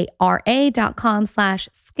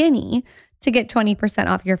 SAKARA.com/skinny to get 20%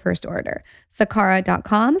 off your first order.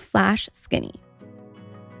 Sakara.com/skinny.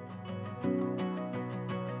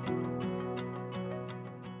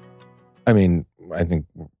 I mean, I think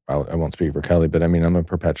I won't speak for Keli, but I mean, I'm a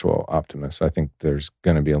perpetual optimist. I think there's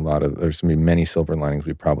going to be there's going to be many silver linings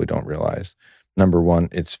we probably don't realize. Number one,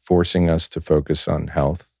 it's forcing us to focus on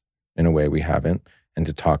health in a way we haven't, and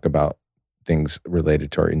to talk about things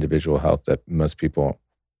related to our individual health that most people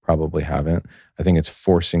probably haven't. I think it's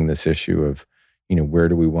forcing this issue of, where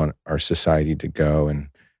do we want our society to go and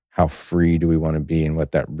how free do we want to be and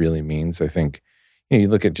what that really means. I think, you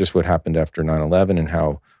look at just what happened after 9/11 and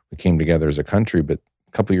how we came together as a country, but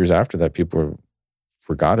a couple of years after that, people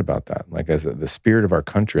forgot about that. Like as the spirit of our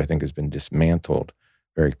country, I think has been dismantled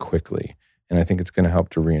very quickly. And I think it's going to help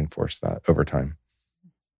to reinforce that over time.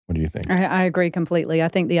 What do you think? I agree completely. I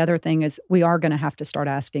think the other thing is we are going to have to start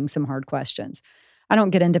asking some hard questions. I don't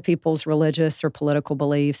get into people's religious or political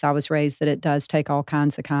beliefs. I was raised that it does take all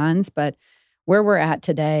kinds, but where we're at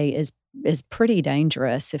today is pretty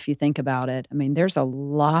dangerous if you think about it. I mean, there's a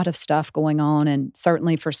lot of stuff going on, and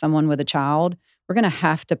certainly for someone with a child, we're going to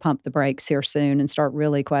have to pump the brakes here soon and start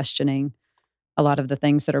really questioning a lot of the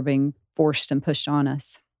things that are being forced and pushed on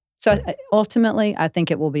us. So ultimately, I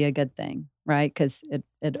think it will be a good thing, right? Because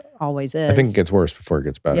it always is. I think it gets worse before it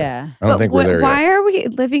gets better. Yeah. I don't think we're there yet. Why are we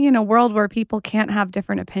living in a world where people can't have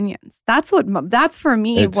different opinions? That's for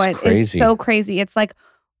me what is so crazy. It's like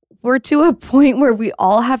we're to a point where we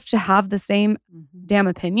all have to have the same damn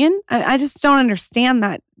opinion. I just don't understand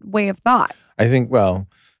that way of thought. I think, well,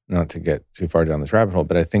 not to get too far down this rabbit hole,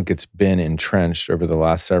 but I think it's been entrenched over the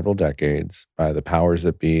last several decades by the powers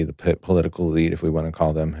that be, the political elite, if we want to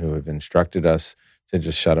call them, who have instructed us to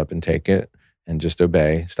just shut up and take it and just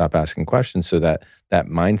obey, stop asking questions, so that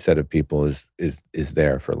mindset of people is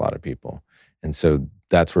there for a lot of people. And so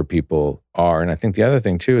that's where people are. And I think the other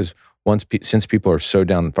thing too is since people are so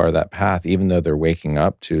down far that path, even though they're waking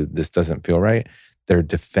up to this doesn't feel right, they're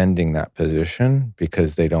defending that position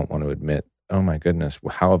because they don't want to admit, oh my goodness,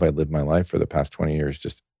 how have I lived my life for the past 20 years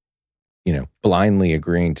just, blindly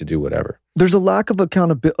agreeing to do whatever. There's a lack of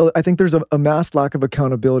accountability. I think there's a mass lack of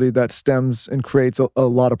accountability that stems and creates a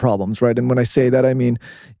lot of problems, right? And when I say that, I mean,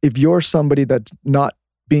 if you're somebody that's not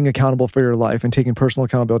being accountable for your life and taking personal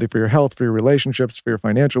accountability for your health, for your relationships, for your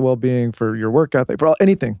financial well-being, for your work ethic, for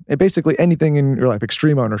anything, and basically anything in your life,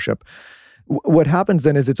 extreme ownership, what happens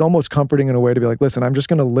then is it's almost comforting in a way to be like, listen, I'm just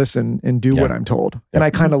going to listen and do what I'm told. And I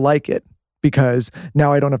kind of like it, because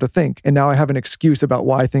now I don't have to think. And now I have an excuse about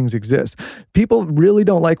why things exist. People really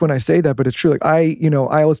don't like when I say that, but it's true. Like I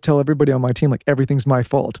always tell everybody on my team, like everything's my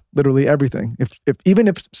fault, literally everything. Even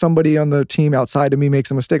if somebody on the team outside of me makes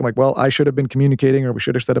a mistake, I'm like, well, I should have been communicating, or we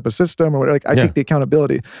should have set up a system, or whatever. Like I take the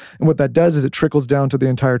accountability. And what that does is it trickles down to the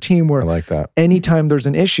entire team, where I like that. Anytime there's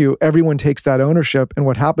an issue, everyone takes that ownership. And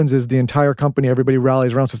what happens is the entire company, everybody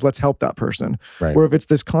rallies around and says, let's help that person. Right. Where if it's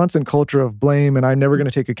this constant culture of blame and I'm never going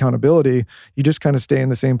to take accountability, you just kind of stay in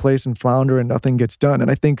the same place and flounder and nothing gets done. And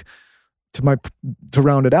I think to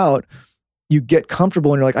round it out, you get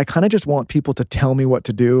comfortable and you're like, I kind of just want people to tell me what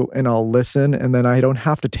to do and I'll listen, and then I don't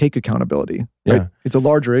have to take accountability. Right? It's a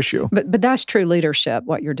larger issue. But that's true leadership,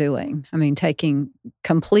 what you're doing. I mean, taking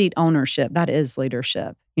complete ownership, that is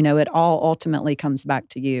leadership. It all ultimately comes back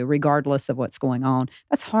to you, regardless of what's going on.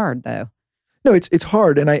 That's hard though. No, it's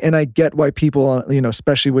hard, and I get why people,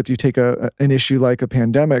 especially with you take an issue like a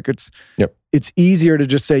pandemic, it's easier to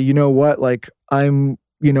just say, you know what, like I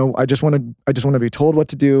just want to be told what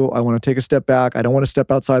to do. I want to take a step back. I don't want to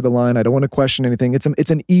step outside the line. I don't want to question anything. It's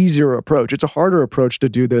an easier approach. It's a harder approach to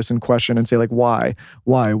do this and question and say like, why,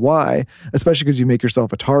 especially because you make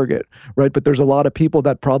yourself a target, right? But there's a lot of people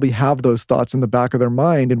that probably have those thoughts in the back of their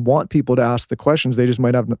mind and want people to ask the questions. They just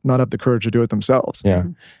might not have the courage to do it themselves. Yeah.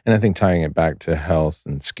 And I think tying it back to health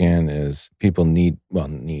and skin is people need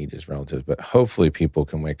is relative, but hopefully people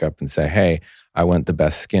can wake up and say, hey, I want the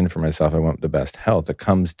best skin for myself. I want the best health. It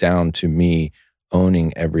comes down to me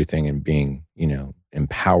owning everything and being,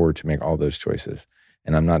 empowered to make all those choices.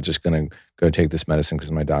 And I'm not just going to go take this medicine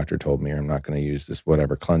because my doctor told me, or I'm not going to use this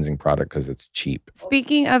whatever cleansing product because it's cheap.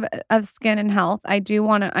 Speaking of skin and health, I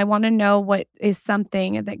want to know what is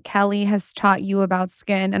something that Keli has taught you about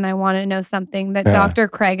skin, and I want to know something that Dr.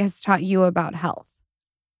 Craig has taught you about health.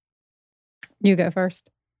 You go first.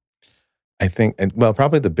 I think,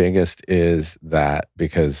 probably the biggest is that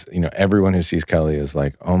because, everyone who sees Keli is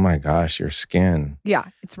like, oh my gosh, your skin. Yeah,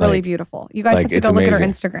 it's really beautiful. You guys have to go look at her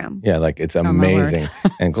Instagram. Yeah, it's amazing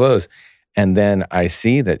and glows. And then I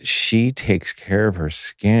see that she takes care of her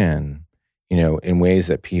skin, in ways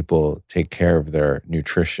that people take care of their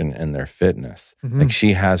nutrition and their fitness. Mm-hmm. Like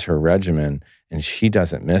she has her regimen and she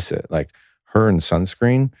doesn't miss it. Like her and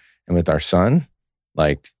sunscreen, and with our son,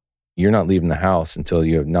 you're not leaving the house until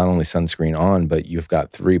you have not only sunscreen on, but you've got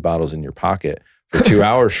 3 bottles in your pocket for 2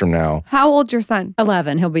 hours from now. How old's your son?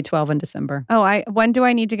 11. He'll be 12 in December. Oh, when do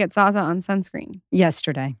I need to get Zaza on sunscreen?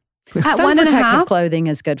 Yesterday. At Sun 1.5? protective clothing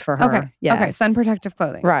is good for her. Okay. Yeah. Okay. Sun protective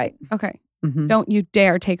clothing. Right. Okay. Mm-hmm. Don't you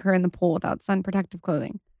dare take her in the pool without sun protective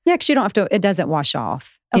clothing. Yeah, because you don't have to, it doesn't wash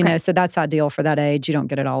off. So that's ideal for that age. You don't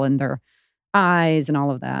get it all in their eyes and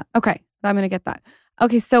all of that. Okay. I'm going to get that.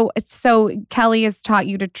 Okay, so Keli has taught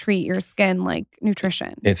you to treat your skin like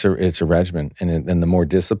nutrition. It's a regimen, and the more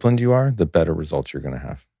disciplined you are, the better results you're going to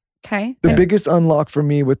have. Okay. The biggest unlock for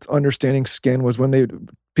me with understanding skin was when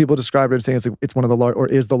people described it saying it's one of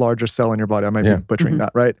the largest cell in your body. I might be butchering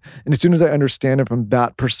that, right? And as soon as I understand it from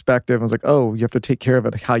that perspective, I was like, oh, you have to take care of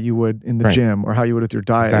it how you would in the gym or how you would with your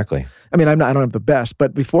diet. Exactly. I mean, I don't have the best,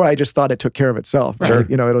 but before I just thought it took care of itself. Right? Sure.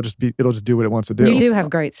 You know, it'll just do what it wants to do. You do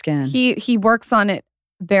have great skin. He works on it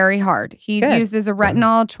very hard. He uses a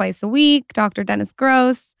retinol twice a week. Dr. Dennis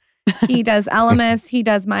Gross. He does Elemis. He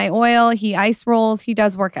does my oil. He ice rolls. He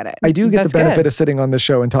does work at it. I do get the benefit of sitting on this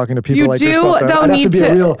show and talking to people like yourself. I'd have to be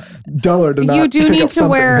a real dullard to not. You do pick need up to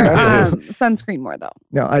wear something. sunscreen more though.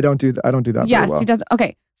 No, I don't do that. I don't do that. Yes, very well. he does.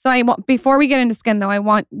 Okay, so before we get into skin though, I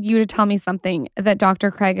want you to tell me something that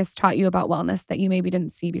Dr. Craig has taught you about wellness that you maybe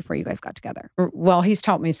didn't see before you guys got together. Well, he's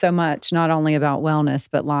taught me so much, not only about wellness,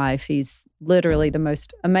 but life. He's literally the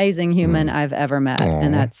most amazing human I've ever met.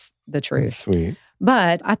 And that's the truth. That's sweet.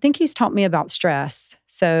 But I think he's taught me about stress.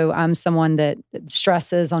 So I'm someone that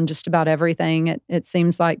stresses on just about everything, it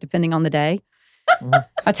seems like, depending on the day.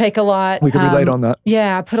 I take a lot. We can relate on that.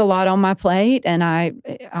 Yeah, I put a lot on my plate, and I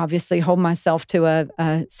obviously hold myself to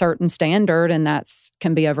a certain standard, and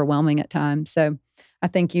can be overwhelming at times. So I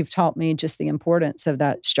think you've taught me just the importance of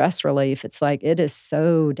that stress relief. It's like it is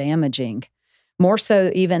so damaging, more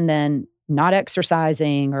so even than not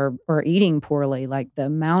exercising or eating poorly. Like the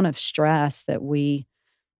amount of stress that we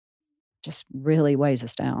just really weighs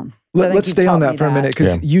us down. So Let's stay on that for a minute,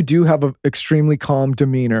 because you do have an extremely calm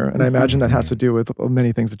demeanor. And I imagine that has to do with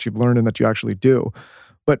many things that you've learned and that you actually do.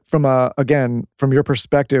 But from your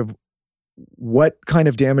perspective, what kind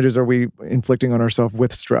of damages are we inflicting on ourselves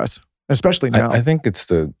with stress, especially now? I think it's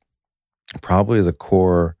probably the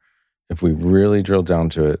core, if we really drill down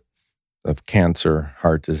to it, of cancer,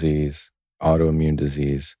 heart disease, autoimmune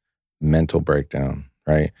disease, mental breakdown,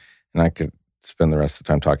 right? And I could spend the rest of the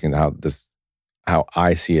time talking about how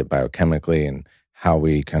I see it biochemically and how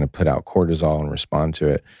we kind of put out cortisol and respond to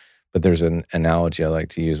it. But there's an analogy I like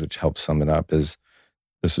to use, which helps sum it up. This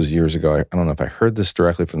was years ago. I don't know if I heard this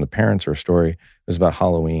directly from the parents or a story. It was about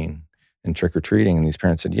Halloween and trick-or-treating. And these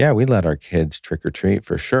parents said, yeah, we let our kids trick-or-treat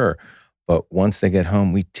for sure. But once they get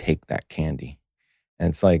home, we take that candy. And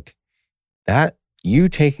it's like that, you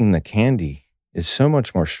taking the candy is so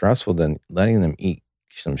much more stressful than letting them eat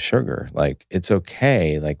some sugar. Like, it's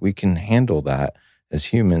okay. Like, we can handle that as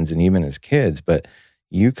humans and even as kids, but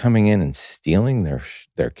you coming in and stealing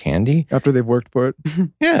their candy after they've worked for it.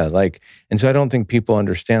 Yeah. Like, and so I don't think people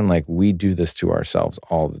understand, like, we do this to ourselves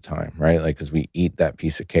all the time, right? Like, cause we eat that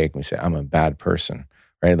piece of cake and we say, I'm a bad person,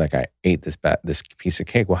 right? Like, I ate this piece of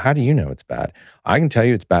cake. Well, how do you know it's bad? I can tell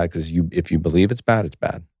you it's bad because if you believe it's bad,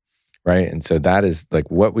 right? And so that is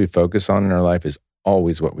like what we focus on in our life is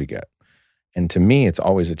always what we get. And to me, it's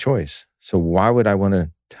always a choice. So why would I want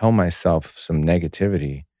to tell myself some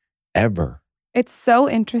negativity ever? It's so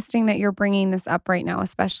interesting that you're bringing this up right now,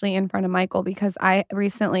 especially in front of Michael, because I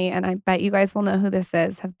recently, and I bet you guys will know who this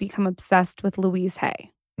is, have become obsessed with Louise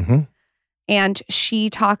Hay. Mm-hmm. And she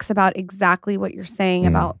talks about exactly what you're saying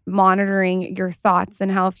about monitoring your thoughts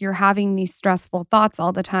and how if you're having these stressful thoughts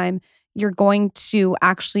all the time, you're going to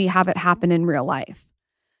actually have it happen in real life.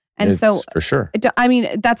 And so, for sure. I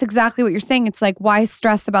mean, that's exactly what you're saying. It's like, why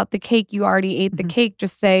stress about the cake? You already ate the cake.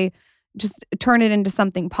 Just turn it into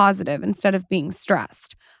something positive instead of being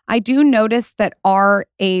stressed. I do notice that our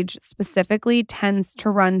age specifically tends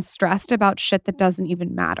to run stressed about shit that doesn't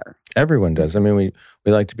even matter. Everyone does. I mean, we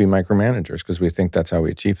like to be micromanagers because we think that's how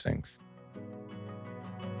we achieve things.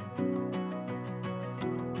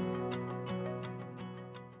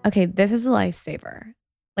 Okay, this is a lifesaver.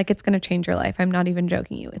 Like, it's going to change your life. I'm not even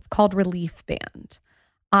joking you. It's called Relief Band.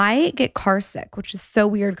 I get car sick, which is so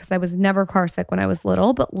weird because I was never car sick when I was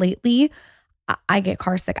little, but lately I get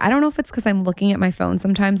car sick. I don't know if it's because I'm looking at my phone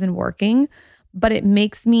sometimes and working, but it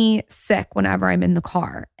makes me sick whenever I'm in the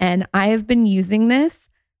car. And I have been using this,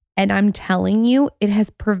 and I'm telling you, it has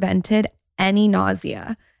prevented any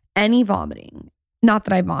nausea, any vomiting. Not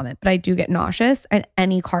that I vomit, but I do get nauseous, and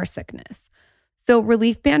any car sickness. So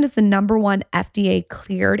Relief Band is the #1 FDA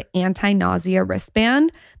cleared anti-nausea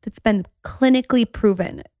wristband that's been clinically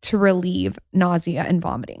proven to relieve nausea and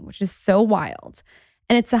vomiting, which is so wild.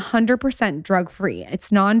 And it's 100% drug-free.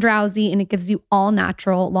 It's non-drowsy, and it gives you all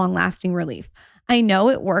natural, long-lasting relief. I know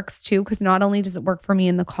it works too, because not only does it work for me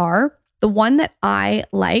in the car, The one that I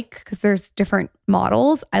like, because there's different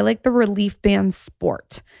models, I like the Relief Band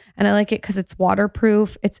Sport. And I like it because it's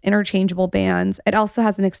waterproof, it's interchangeable bands. It also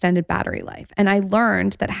has an extended battery life. And I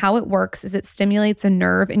learned that how it works is it stimulates a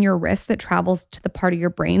nerve in your wrist that travels to the part of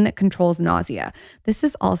your brain that controls nausea. This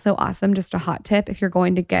is also awesome. Just a hot tip. If you're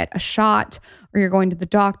going to get a shot or you're going to the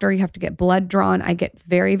doctor, you have to get blood drawn. I get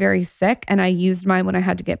very, very sick. And I used mine when I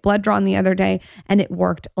had to get blood drawn the other day, and it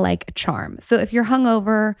worked like a charm. So if you're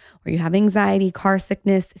hungover or you have anxiety, car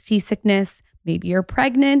sickness, seasickness, maybe you're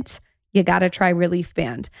pregnant, you got to try Relief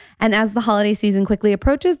Band. And as the holiday season quickly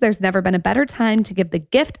approaches, there's never been a better time to give the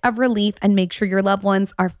gift of relief and make sure your loved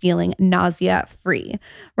ones are feeling nausea-free.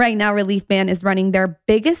 Right now, Relief Band is running their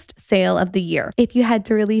biggest sale of the year. If you head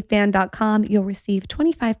to reliefband.com, you'll receive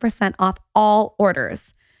 25% off all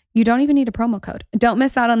orders. You don't even need a promo code. Don't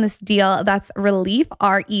miss out on this deal. That's Relief,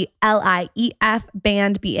 RELIEF,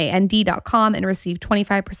 band, BAND.com, and receive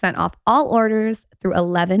 25% off all orders through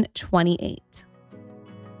 11/28.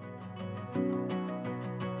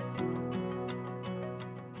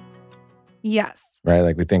 Yes. Right?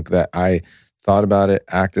 Like we think that I thought about it,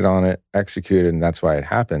 acted on it, executed, and that's why it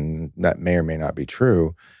happened. That may or may not be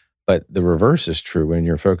true. But the reverse is true. When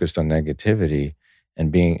you're focused on negativity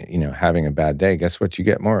and being, having a bad day, guess what? You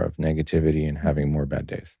get more of negativity and having more bad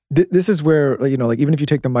days. This is where, like even if you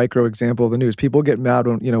take the micro example of the news, people get mad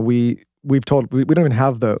when, we don't even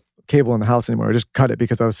have the cable in the house anymore. I just cut it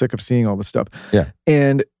because I was sick of seeing all this stuff. Yeah.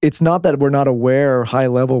 And it's not that we're not aware high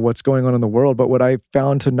level what's going on in the world, but what I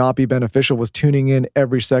found to not be beneficial was tuning in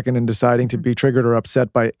every second and deciding to be triggered or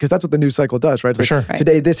upset by it. Because that's what the news cycle does, right? It's For sure. Right.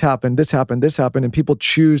 Today this happened. And people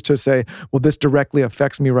choose to say, well, this directly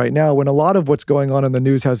affects me right now, when a lot of what's going on in the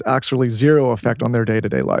news has actually zero effect on their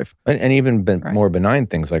day-to-day life. And even more benign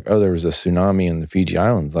things like, there was a tsunami in the Fiji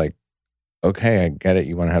Islands. Like, okay, I get it.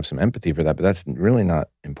 You want to have some empathy for that, but that's really not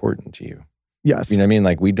important to you. Yes. You know what I mean?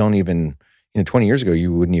 Like we don't even, 20 years ago,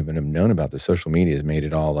 you wouldn't even have known about this. Social media has made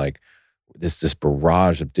it all like this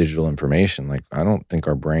barrage of digital information. Like I don't think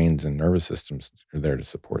our brains and nervous systems are there to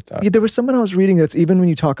support that. Yeah, there was someone I was reading that's even when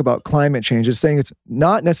you talk about climate change, it's saying it's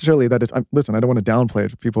not necessarily that it's, listen, I don't want to downplay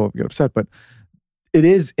it if people get upset, but it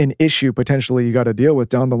is an issue potentially you got to deal with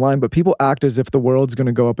down the line, but people act as if the world's going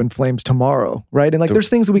to go up in flames tomorrow, right? And like there's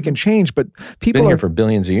things that we can change, but people been here for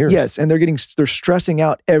billions of years. Yes, and they're stressing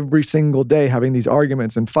out every single day, having these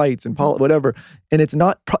arguments and fights and whatever, and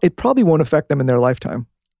it probably won't affect them in their lifetime.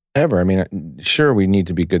 Ever. I mean, sure, we need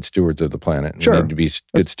to be good stewards of the planet. And sure. We need to be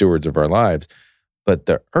good stewards of our lives, but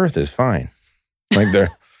the Earth is fine. Like the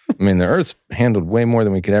Earth's handled way more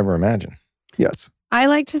than we could ever imagine. Yes. I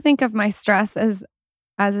like to think of my stress as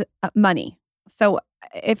money. So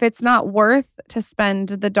if it's not worth to spend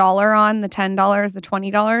the dollar on, the $10, the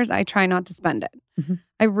 $20, I try not to spend it. Mm-hmm.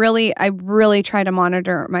 I really try to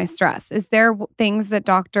monitor my stress. Is there things that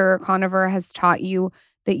Dr. Koniver has taught you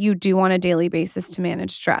that you do on a daily basis to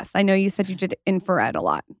manage stress? I know you said you did infrared a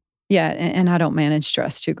lot. Yeah, and I don't manage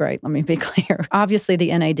stress too great. Let me be clear. Obviously,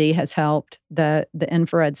 the NAD has helped. The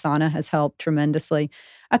infrared sauna has helped tremendously.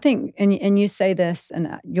 I think, and you say this,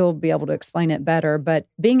 and you'll be able to explain it better, but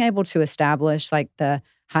being able to establish like the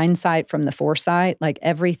hindsight from the foresight, like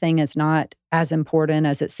everything is not as important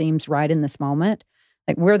as it seems right in this moment.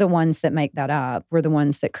 Like we're the ones that make that up. We're the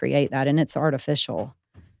ones that create that, and it's artificial.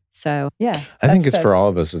 So, yeah. I think it's for all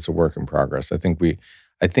of us, it's a work in progress. I think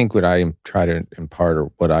what I try to impart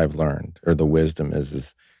or what I've learned or the wisdom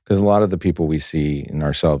is because a lot of the people we see in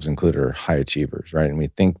ourselves included are high achievers, right? And we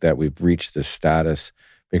think that we've reached this status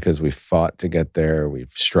because we've fought to get there,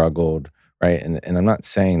 we've struggled, right? And I'm not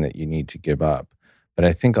saying that you need to give up, but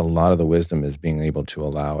I think a lot of the wisdom is being able to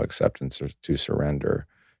allow acceptance or to surrender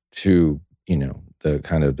to, the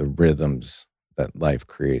kind of the rhythms that life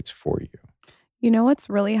creates for you. You know what's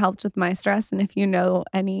really helped with my stress? And if you know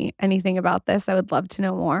anything about this, I would love to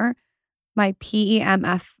know more. My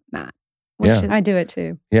PEMF mat. I do it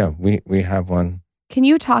too. Yeah, we have one. Can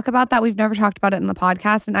you talk about that? We've never talked about it in the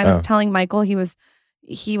podcast. And I was telling Michael he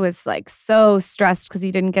was like so stressed because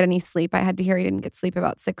he didn't get any sleep. I had to hear he didn't get sleep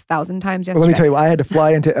about 6,000 times yesterday. Well, let me tell you, I had to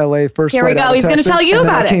fly into LA first. Here we go. He's going to tell you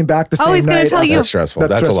about it. I came back the same night. He's going to tell you. That's stressful.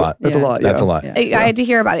 That's a lot. That's a lot. That's a lot. I had to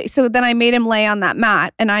hear about it. So then I made him lay on that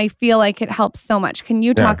mat, and I feel like it helps so much. Can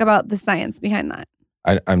you talk about the science behind that?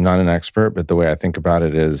 I'm not an expert, but the way I think about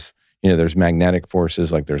it is, there's magnetic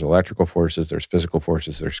forces, like there's electrical forces, there's physical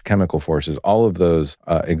forces, there's chemical forces. All of those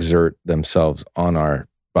exert themselves on our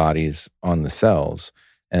bodies, on the cells.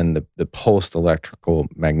 And the pulsed electrical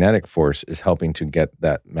magnetic force is helping to get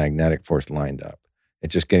that magnetic force lined up.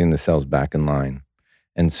 It's just getting the cells back in line.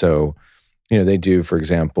 And so They do, for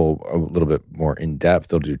example, a little bit more in depth,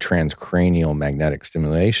 they'll do transcranial magnetic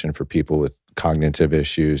stimulation for people with cognitive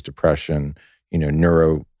issues, depression,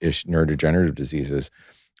 neurodegenerative diseases,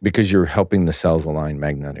 because you're helping the cells align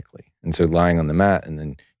magnetically. And so lying on the mat, and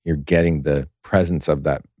then you're getting the presence of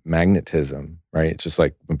that magnetism, right? It's just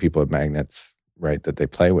like when people have magnets, right, that they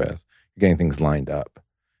play with, you're getting things lined up.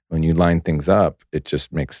 When you line things up, it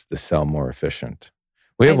just makes the cell more efficient.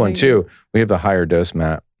 We have one too. We have the higher dose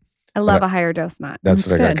mat. I love a higher dose mat. That's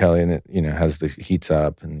what I got, Keli, and it has the heats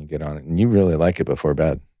up, and you get on it, and you really like it before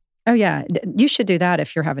bed. Oh yeah, you should do that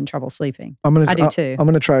if you're having trouble sleeping. I do too. I'm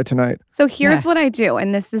gonna try it tonight. So here's what I do,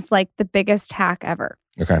 and this is like the biggest hack ever.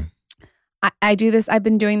 Okay. I do this. I've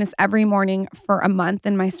been doing this every morning for a month,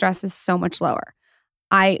 and my stress is so much lower.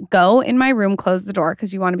 I go in my room, close the door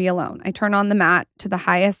because you want to be alone. I turn on the mat to the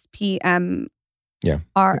highest PM. Yeah.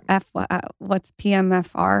 What's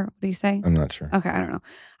PMFR? What do you say? I'm not sure. Okay, I don't know.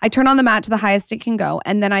 I turn on the mat to the highest it can go,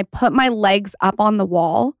 and then I put my legs up on the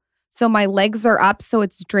wall. So my legs are up, so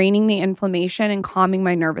it's draining the inflammation and calming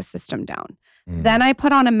my nervous system down. Then I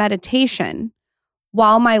put on a meditation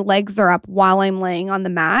while my legs are up, while I'm laying on the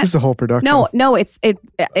mat. This is a whole production. No,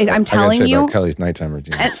 I'm telling you. About Kelly's nighttime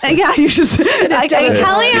routine. Yeah, you just. Kelly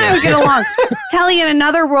and I would get along. Kelly in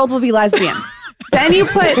another world will be lesbians. Then you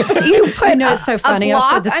put I know, it's so funny. a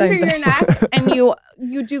block I said the under same your neck, and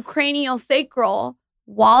you do cranial sacral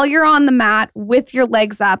while you're on the mat with your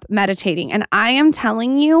legs up meditating. And I am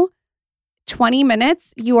telling you, 20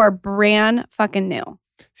 minutes, you are brand fucking new.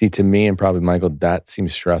 See, to me and probably Michael, that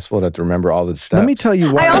seems stressful to have to remember all the steps. Let me tell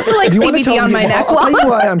you why. I also like CBD on my neck. I'll tell you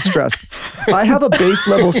why I'm stressed. I have a base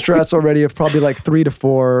level stress already of probably like 3 to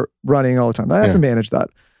 4 running all the time. I have to manage that.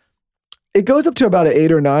 It goes up to about an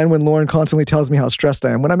 8 or 9 when Lauren constantly tells me how stressed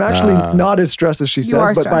I am. When I'm actually not as stressed as she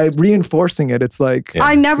says, but by reinforcing it, it's like... Yeah.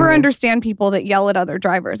 I never understand people that yell at other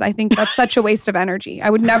drivers. I think that's such a waste of energy. I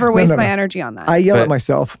would never waste my energy on that. I yell at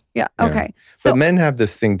myself. Yeah, okay. So, but men have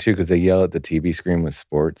this thing too, because they yell at the TV screen with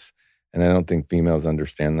sports. And I don't think females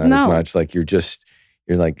understand that as much. Like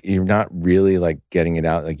you're not really like getting it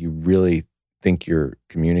out. Like you really think you're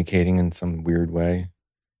communicating in some weird way.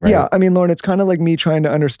 Right? Yeah, I mean, Lauren, it's kind of like me trying to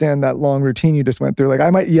understand that long routine you just went through. Like, I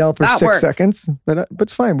might yell for 6 seconds, but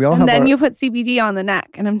it's fine. We all have. And then you put CBD on the neck,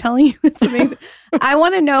 and I'm telling you, it's amazing. I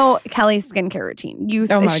want to know Kelly's skincare routine.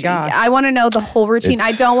 Oh my gosh! I want to know the whole routine.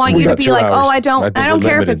 I don't want you to be like, hours. I don't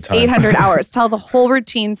care if it's 800 hours. Tell the whole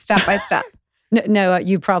routine step by step. No,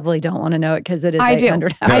 you probably don't want to know it because it is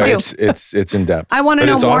 800 hours. No, I do. It's in depth. I want to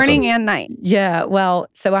know morning and night. Yeah, well,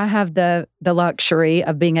 so I have the luxury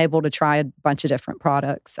of being able to try a bunch of different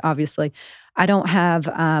products, obviously. I don't have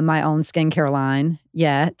my own skincare line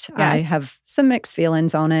yet. I have some mixed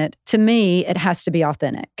feelings on it. To me, it has to be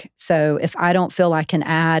authentic. So if I don't feel I can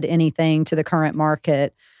add anything to the current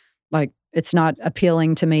market, like it's not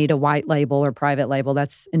appealing to me to white label or private label.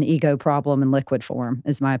 That's an ego problem in liquid form,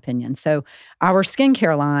 is my opinion. So our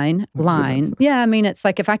skincare line, I mean, it's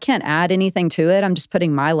like if I can't add anything to it, I'm just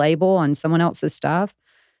putting my label on someone else's stuff.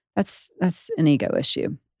 That's an ego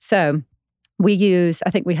issue. So I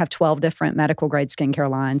think we have 12 different medical grade skincare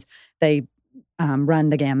lines. They run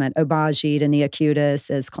the gamut. Obagi to Neocutis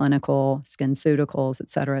is clinical, SkinCeuticals, et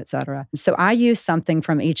cetera, et cetera. So I use something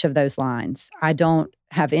from each of those lines. I don't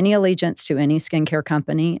have any allegiance to any skincare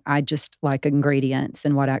company. I just like ingredients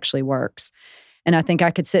and what actually works. And I think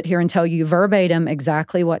I could sit here and tell you verbatim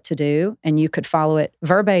exactly what to do, and you could follow it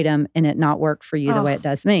verbatim and it not work for you the way it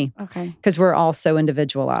does me. Okay. Because we're all so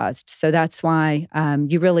individualized. So that's why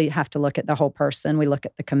you really have to look at the whole person. We look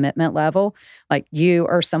at the commitment level. Like you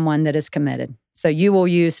are someone that is committed. So you will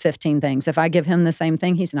use 15 things. If I give him the same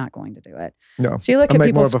thing, he's not going to do it. No. So you look I at make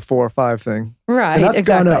people's... more of a 4 or 5 thing. Right, and that's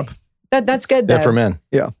exactly. gone up. That's good though. Yeah, for men.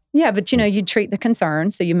 Yeah. Yeah, but you treat the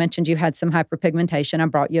concerns. So you mentioned you had some hyperpigmentation. I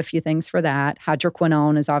brought you a few things for that.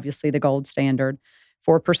 Hydroquinone is obviously the gold standard.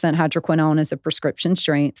 4% hydroquinone is a prescription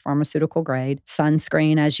strength, pharmaceutical grade.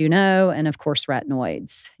 Sunscreen, as you know, and of course,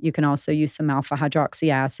 retinoids. You can also use some alpha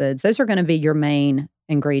hydroxy acids. Those are going to be your main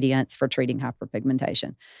ingredients for treating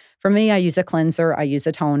hyperpigmentation. For me, I use a cleanser. I use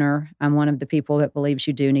a toner. I'm one of the people that believes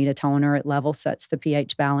you do need a toner. It level sets the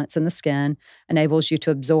pH balance in the skin, enables you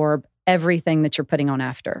to absorb everything that you're putting on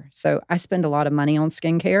after. So I spend a lot of money on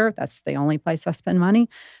skincare. That's the only place I spend money.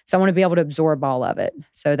 So I want to be able to absorb all of it.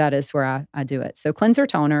 So that is where I do it. So cleanser,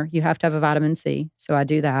 toner, you have to have a vitamin C. So I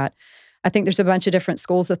do that. I think there's a bunch of different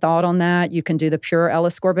schools of thought on that. You can do the pure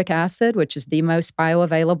L-ascorbic acid, which is the most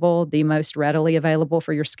bioavailable, the most readily available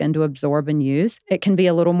for your skin to absorb and use. It can be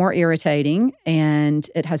a little more irritating and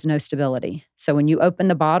it has no stability. So when you open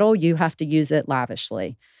the bottle, you have to use it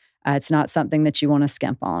lavishly. It's not something that you want to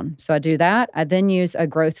skimp on. So I do that. I then use a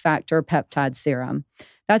growth factor peptide serum.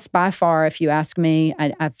 That's by far, if you ask me,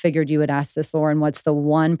 I figured you would ask this, Lauren, what's the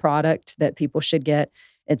one product that people should get?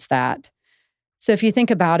 It's that. So if you think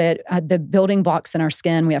about it, the building blocks in our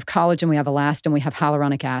skin, we have collagen, we have elastin, we have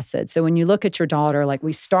hyaluronic acid. So when you look at your daughter, like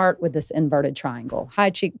we start with this inverted triangle, high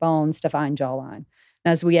cheekbones, defined jawline.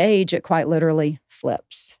 And as we age, it quite literally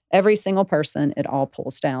flips. Every single person, it all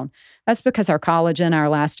pulls down. That's because our collagen, our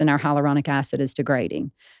elastin, our hyaluronic acid is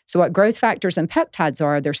degrading. So what growth factors and peptides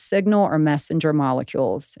are, they're signal or messenger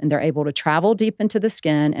molecules, and they're able to travel deep into the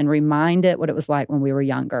skin and remind it what it was like when we were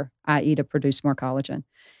younger, i.e. to produce more collagen.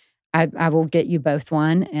 I will get you both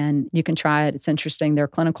one, and you can try it. It's interesting. Their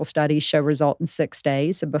clinical studies show result in 6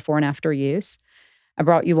 days of before and after use. I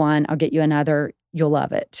brought you one. I'll get you another. You'll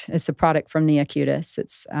love it. It's a product from Neocutis.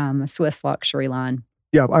 It's a Swiss luxury line.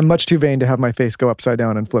 Yeah, I'm much too vain to have my face go upside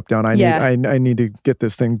down and flip down. I need to get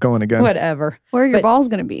this thing going again. Whatever. Where are your balls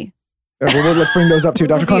going to be? Well, let's bring those up too.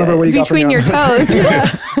 Dr. Koniver, what do you got for me? Between your toes.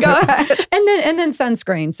 Yeah. Go ahead. And then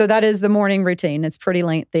sunscreen. So that is the morning routine. It's pretty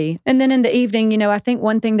lengthy. And then in the evening, I think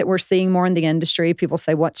one thing that we're seeing more in the industry, people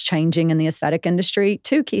say what's changing in the aesthetic industry,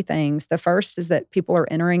 2 key things. The first is that people are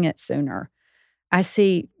entering it sooner. I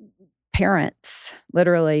see parents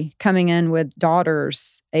literally coming in with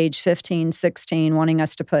daughters age 15, 16, wanting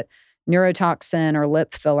us to put neurotoxin or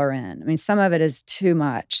lip filler in. I mean, some of it is too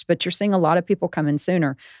much, but you're seeing a lot of people come in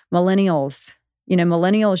sooner. Millennials,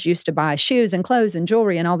 millennials used to buy shoes and clothes and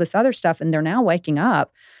jewelry and all this other stuff, and they're now waking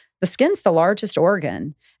up. The skin's the largest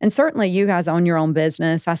organ. And certainly you guys own your own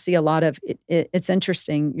business. I see a lot of, it's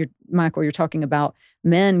interesting, Michael, you're talking about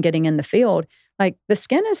men getting in the field. Like the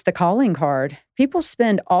skin is the calling card. People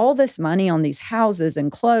spend all this money on these houses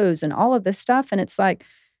and clothes and all of this stuff. And it's like,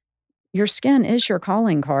 your skin is your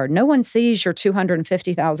calling card. No one sees your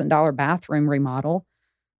 $250,000 bathroom remodel.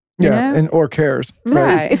 Yeah, or cares.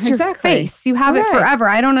 Right. It's your face. You have it forever.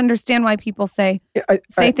 I don't understand why people say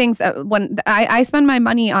things when I spend my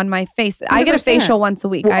money on my face. 100%. I get a facial once a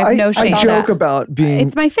week. Well, I have no shame. I joke about being...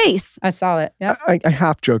 It's my face. I saw it. Yep. I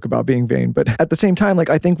half joke about being vain, but at the same time,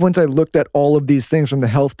 I think once I looked at all of these things from the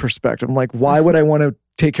health perspective, I'm like, why would I want to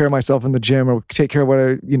take care of myself in the gym or take care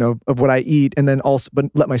of what I eat and then also but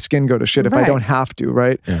let my skin go to shit if I don't have to,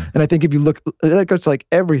 right? Yeah. And I think if you look, that goes to like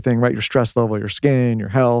everything, right? Your stress level, your skin, your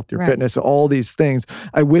health, your fitness, all these things.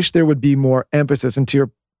 I wish there would be more emphasis. And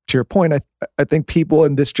to your point, I think people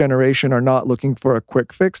in this generation are not looking for a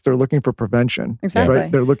quick fix. They're looking for prevention. Exactly.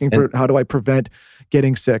 Right? They're looking for how do I prevent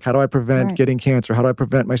getting sick? How do I prevent getting cancer? How do I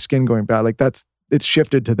prevent my skin going bad? Like it's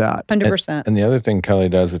shifted to that. 100%. And the other thing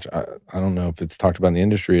Keli does, which I don't know if it's talked about in the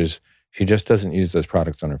industry, is she just doesn't use those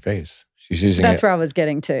products on her face. She's using That's where I was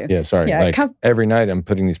getting to. Yeah, sorry. Yeah, every night I'm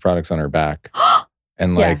putting these products on her back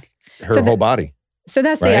and her whole body. So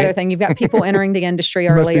that's the other thing. You've got people entering the industry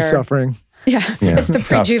earlier. Must be suffering. Yeah. It's the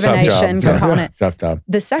prejuvenation component. Tough job.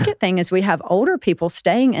 The second thing is we have older people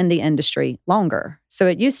staying in the industry longer. So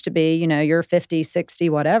it used to be, you're 50, 60,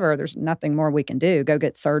 whatever. There's nothing more we can do. Go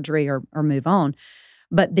get surgery or move on.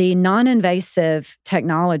 But the non-invasive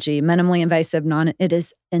technology, minimally invasive, it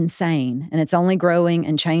is insane. And it's only growing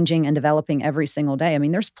and changing and developing every single day. I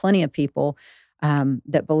mean, there's plenty of people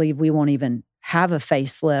that believe we won't even have a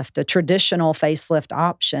facelift, a traditional facelift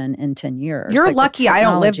option in 10 years. You're lucky I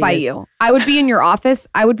don't live by you. I would be in your office.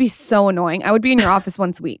 I would be so annoying. I would be in your office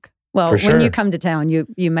once a week. Well, when you come to town, you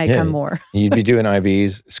may come more. You'd be doing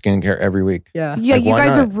IVs, skincare every week. Yeah. Yeah, you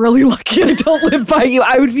guys are really lucky I don't live by you.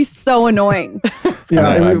 I would be so annoying.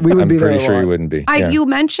 Yeah, we would be there. I'm pretty sure you wouldn't be. You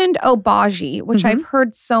mentioned Obagi, which I've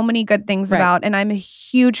heard so many good things about, and I'm a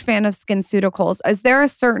huge fan of SkinCeuticals. Is there a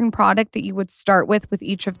certain product that you would start with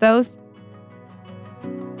each of those?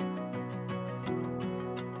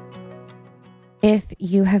 If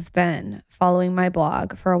you have been following my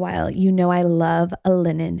blog for a while, you know I love a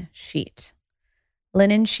linen sheet.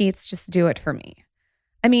 Linen sheets just do it for me.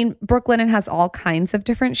 I mean, Brooklinen has all kinds of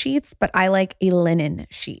different sheets, but I like a linen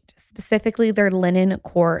sheet, specifically their linen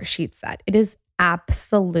core sheet set. It is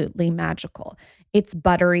absolutely magical. It's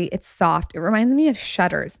buttery, it's soft. It reminds me of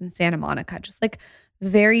Shutters in Santa Monica, just like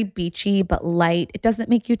very beachy but light. It doesn't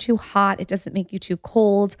make you too hot. It doesn't make you too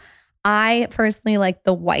cold. I personally like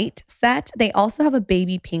the white set. They also have a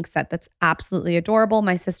baby pink set that's absolutely adorable.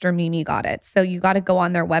 My sister Mimi got it. So you got to go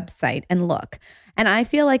on their website and look. And I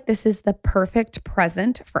feel like this is the perfect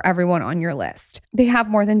present for everyone on your list. They have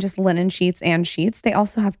more than just linen sheets and sheets. They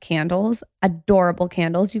also have candles, adorable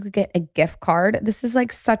candles. You could get a gift card. This is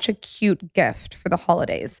like such a cute gift for the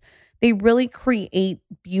holidays. They really create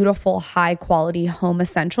beautiful, high quality home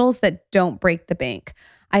essentials that don't break the bank.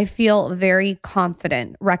 I feel very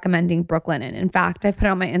confident recommending Brooklinen. In fact, I've put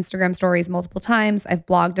it on my Instagram stories multiple times. I've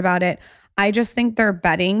blogged about it. I just think their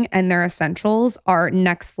bedding and their essentials are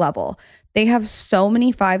next level. They have so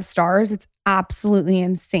many 5 stars. It's absolutely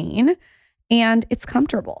insane. And it's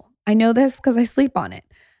comfortable. I know this because I sleep on it.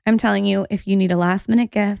 I'm telling you, if you need a last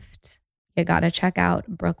minute gift, you got to check out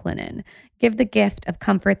Brooklinen. Give the gift of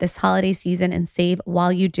comfort this holiday season and save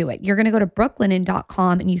while you do it. You're going to go to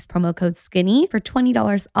brooklinen.com and use promo code SKINNY for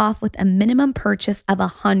 $20 off with a minimum purchase of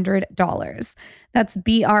 $100. That's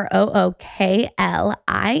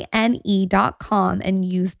BROOKLINE.com and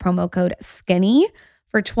use promo code SKINNY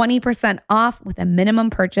for 20% off with a minimum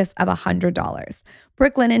purchase of $100.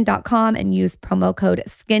 brooklinen.com and use promo code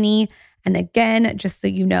SKINNY. And again, just so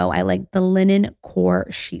you know, I like the linen core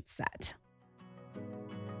sheet set.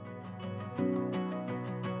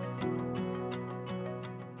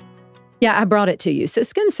 Yeah, I brought it to you. So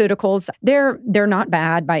SkinCeuticals, they're not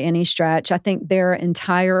bad by any stretch. I think their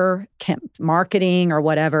entire marketing or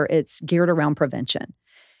whatever, it's geared around prevention.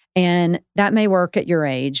 And that may work at your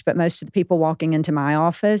age, but most of the people walking into my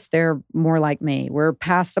office, they're more like me. We're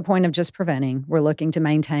past the point of just preventing. We're looking to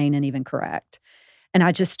maintain and even correct. And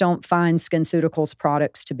I just don't find SkinCeuticals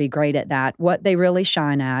products to be great at that. What they really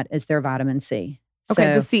shine at is their vitamin C.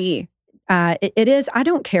 Okay, the C. It is. I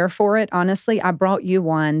don't care for it, honestly. I brought you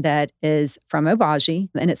one that is from Obagi,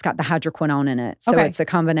 and it's got the hydroquinone in it. So it's a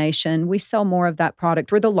combination. We sell more of that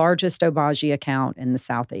product. We're the largest Obagi account in the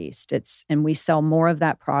Southeast. And we sell more of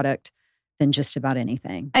that product than just about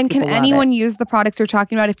anything. And People can love anyone it. use the products you're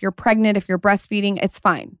talking about? If you're pregnant, if you're breastfeeding, it's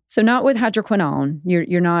fine. So not with hydroquinone.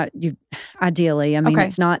 You're not, ideally, I mean, Okay.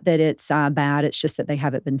 it's not that it's bad. It's just that they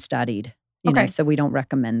haven't been studied. You know, so we don't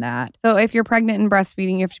recommend that. So if you're pregnant and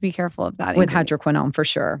breastfeeding, you have to be careful of that. With hydroquinone, for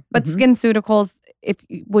sure. But SkinCeuticals,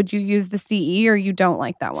 would you use the CE or you don't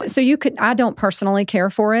like that one? So you could, I don't personally care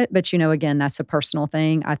for it, but again, that's a personal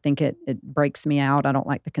thing. I think it breaks me out. I don't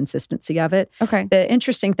like the consistency of it. Okay. The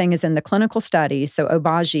interesting thing is in the clinical study, so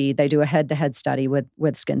Obagi, they do a head-to-head study with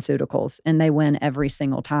SkinCeuticals, and they win every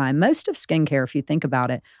single time. Most of skincare, if you think about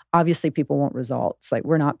it, obviously people want results. Like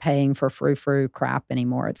we're not paying for frou-frou crap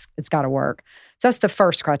anymore. It's got to work. So that's the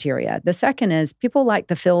first criteria. The second is people like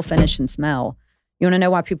the feel, finish, and smell. You want to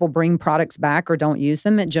know why people bring products back or don't use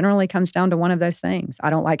them? It generally comes down to one of those things. I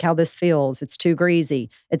don't like how this feels. It's too greasy.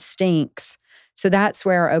 It stinks. So that's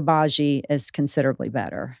where Obagi is considerably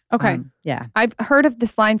better. Okay. Yeah. I've heard of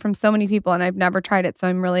this line from so many people and I've never tried it. So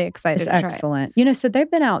I'm really excited It's to try it. excellent. So they've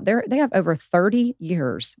been out there. They have over 30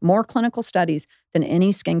 years, more clinical studies than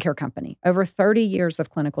any skincare company. Over 30 years of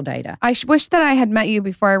clinical data. I wish that I had met you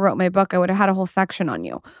before I wrote my book. I would have had a whole section on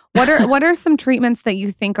you. What are some treatments that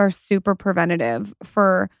you think are super preventative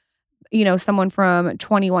for, someone from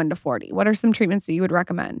 21 to 40? What are some treatments that you would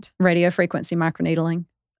recommend? Radio frequency microneedling.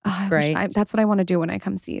 That's great. That's what I want to do when I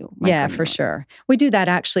come see you. Yeah, for sure. We do that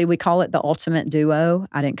actually. We call it the ultimate duo.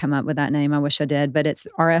 I didn't come up with that name. I wish I did. But it's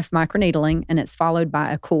RF microneedling and it's followed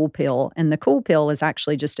by a cool pill. And the cool pill is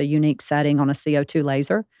actually just a unique setting on a CO2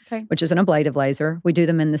 laser, which is an ablative laser. We do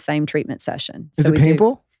them in the same treatment session. Is it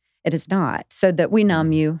painful? It is not. So that we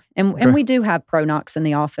numb you. And we do have Pronox in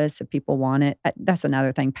the office if people want it. That's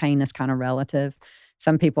another thing. Pain is kind of relative.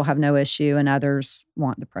 Some people have no issue and others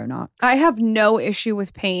want the Pronox. I have no issue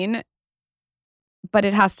with pain, but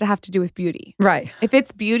it has to do with beauty. Right. If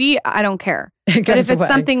it's beauty, I don't care. But if it's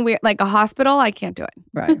something weird, like a hospital, I can't do it.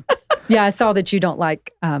 Right. Yeah, I saw that you don't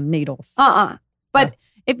like needles. But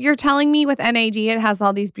if you're telling me with NAD it has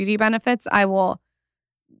all these beauty benefits, I will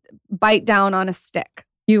bite down on a stick.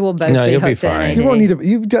 You will both you'll be hooked fine. in. You won't need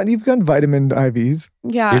you've done vitamin IVs.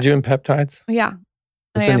 Yeah. You're doing peptides? Yeah.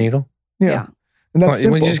 It's a needle? Yeah. And that's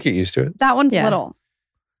simple. We just get used to it. That one's little.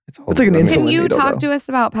 It's like an insulin Can you needle, talk though. to us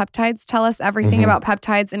about peptides? Tell us everything about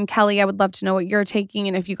peptides. And Keli, I would love to know what you're taking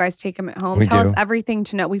and if you guys take them at home. Tell us everything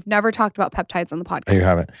to know. We've never talked about peptides on the podcast. Oh, you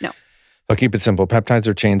haven't? No. I'll keep it simple. Peptides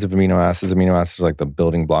are chains of amino acids. Amino acids are like the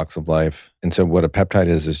building blocks of life. And so what a peptide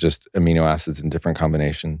is just amino acids in different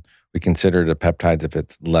combination. We consider it a peptide if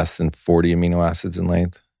it's less than 40 amino acids in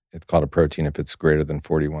length. It's called a protein if it's greater than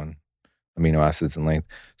 41 amino acids in length.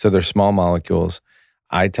 So they're small molecules.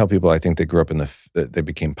 I tell people I think they grew up they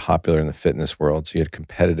became popular in the fitness world. So you had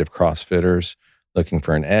competitive CrossFitters looking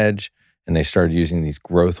for an edge, and they started using these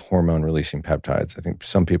growth hormone releasing peptides. I think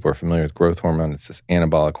some people are familiar with growth hormone. It's this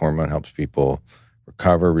anabolic hormone, helps people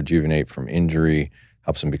recover, rejuvenate from injury,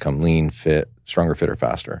 helps them become lean, fit, stronger, fitter,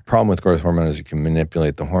 faster. Problem with growth hormone is you can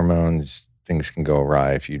manipulate the hormones. Things can go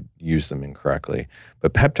awry if you use them incorrectly.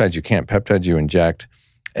 But peptides, you can't. Peptides you inject,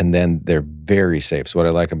 and then they're very safe. So what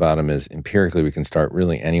I like about them is empirically we can start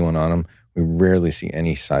really anyone on them. We rarely see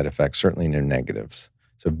any side effects, certainly no negatives.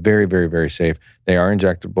 So very, very, very safe. They are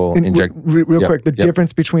injectable. And real quick, the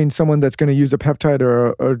difference between someone that's going to use a peptide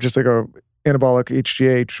or just like a anabolic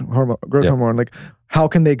HGH hormone, growth hormone, like how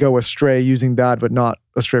can they go astray using that but not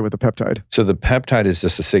astray with the peptide? So the peptide is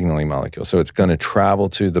just a signaling molecule. So it's going to travel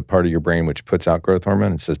to the part of your brain which puts out growth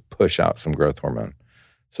hormone. It says push out some growth hormone.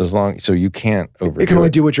 So you can't overdo it. It can only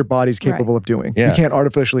do what your body's capable of doing. Yeah. You can't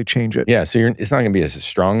artificially change it. Yeah, so it's not going to be as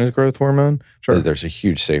strong as growth hormone, but there's a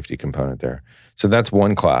huge safety component there. So that's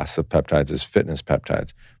one class of peptides is fitness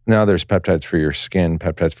peptides. Now there's peptides for your skin,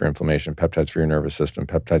 peptides for inflammation, peptides for your nervous system,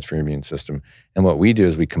 peptides for your immune system. And what we do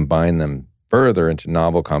is we combine them further into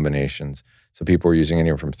novel combinations. So people are using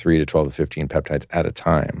anywhere from 3 to 12 to 15 peptides at a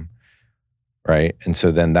time, right? And so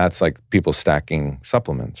then that's like people stacking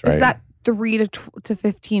supplements, right? Is that 3 to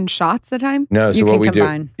 15 shots a time? No, so what we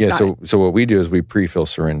do, so what we do is we pre-fill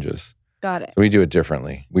syringes. Got it. So we do it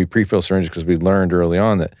differently. We pre-fill syringes because we learned early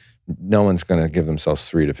on that no one's going to give themselves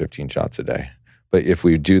 3 to 15 shots a day. But if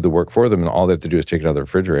we do the work for them and all they have to do is take it out of the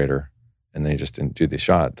refrigerator and they just do the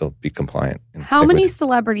shot, they'll be compliant. How many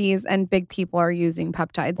celebrities and big people are using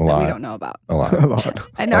peptides that we don't know about? A lot. A lot.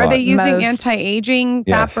 And are they using anti-aging,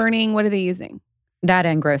 fat burning? What are they using? That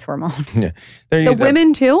and growth hormone. Yeah. The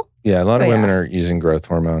women too? Yeah, a lot of women are using growth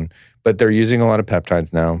hormone, but they're using a lot of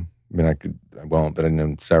peptides now. I mean, I won't, but I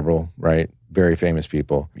know several, right? Very famous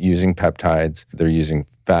people using peptides. They're using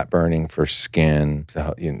fat burning for skin,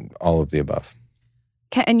 all of the above.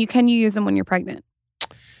 Can you use them when you're pregnant?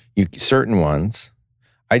 Certain ones.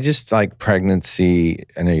 I just like pregnancy.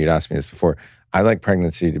 I know you'd asked me this before. I like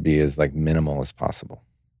pregnancy to be as like minimal as possible.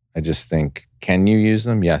 I just think, can you use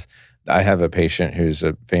them? Yes. I have a patient who's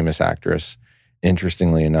a famous actress.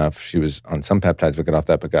 Interestingly enough, she was on some peptides, but got off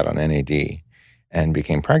that, but got on NAD and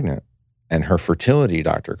became pregnant. And her fertility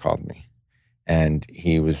doctor called me. And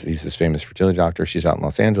he's this famous fertility doctor. She's out in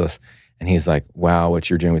Los Angeles. And he's like, wow, what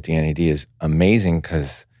you're doing with the NAD is amazing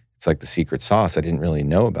because it's like the secret sauce. I didn't really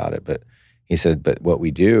know about it. But he said, but what we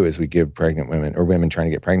do is we give pregnant women or women trying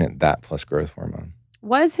to get pregnant that plus growth hormone.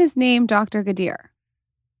 Was his name Dr. Gadir?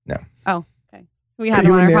 No. Oh. We had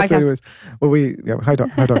him on our podcast.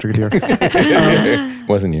 Hi, Dr. Gadir.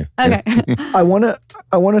 Wasn't you? Okay. I want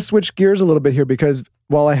to switch gears a little bit here because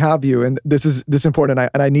while I have you, and this is important,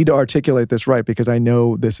 and I need to articulate this right because I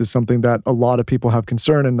know this is something that a lot of people have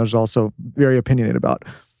concern and there's also very opinionated about.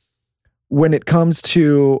 When it comes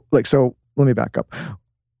to so let me back up.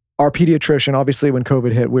 Our pediatrician, obviously, when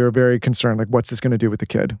COVID hit, we were very concerned. Like, what's this going to do with the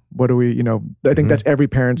kid? What do we? I think that's every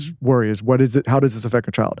parent's worry is what is it? How does this affect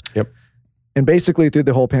your child? Yep. And basically through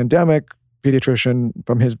the whole pandemic, pediatrician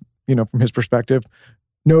from his perspective,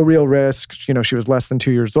 no real risk. She was less than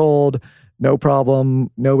 2 years old, no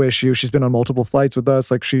problem, no issue. She's been on multiple flights with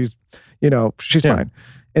us. Like she's fine.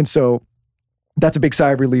 And so that's a big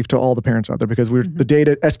sigh of relief to all the parents out there because the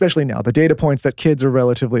data, especially now, the data points that kids are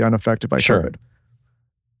relativly unaffected by COVID.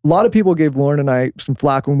 A lot of people gave Lauren and I some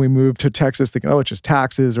flack when we moved to Texas thinking, oh, it's just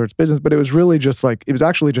taxes or it's business. But it was really just it was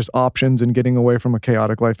actually just options and getting away from a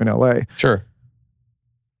chaotic life in LA. Sure.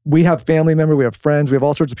 We have family members, we have friends, we have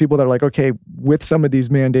all sorts of people that are like, okay, with some of these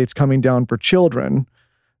mandates coming down for children,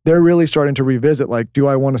 they're really starting to revisit, do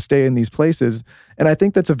I want to stay in these places? And I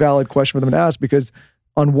think that's a valid question for them to ask because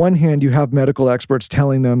on one hand, you have medical experts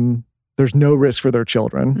telling them there's no risk for their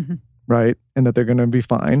children. Right? And that they're going to be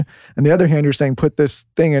fine. And the other hand, you're saying put this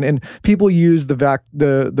thing in, and people use the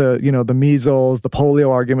measles, the polio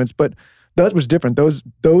arguments, but that was different. Those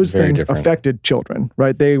things affected children,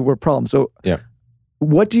 right? They were problems. So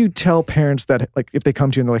what do you tell parents that if they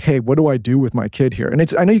come to you and they're like, hey, what do I do with my kid here?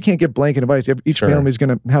 And I know you can't give blanket advice. Each family is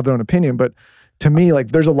going to have their own opinion, but to me,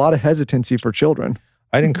 there's a lot of hesitancy for children.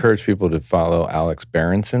 I'd encourage people to follow Alex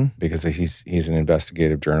Berenson because he's an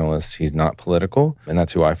investigative journalist. He's not political. And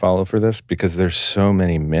that's who I follow for this because there's so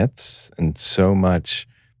many myths and so much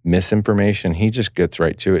misinformation. He just gets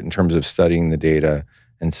right to it in terms of studying the data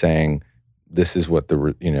and saying, this is what the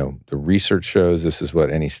research shows. This is what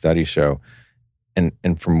any studies show. And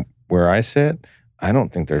from where I sit, I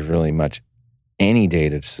don't think there's really much any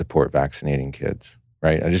data to support vaccinating kids,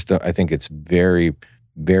 right? I think it's very,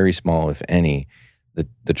 very small, if any.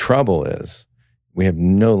 The trouble is we have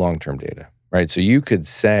no long-term data, right? So you could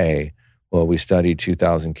say, well, we studied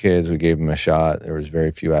 2,000 kids, we gave them a shot, there was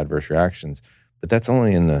very few adverse reactions, but that's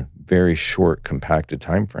only in the very short, compacted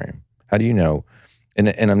time frame. How do you know? And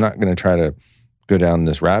I'm not going to try to go down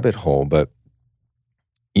this rabbit hole, but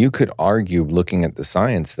you could argue, looking at the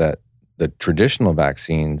science, that the traditional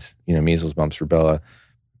vaccines, measles, mumps, rubella,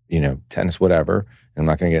 tetanus, whatever, and I'm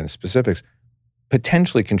not going to get into specifics,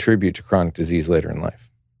 potentially contribute to chronic disease later in life.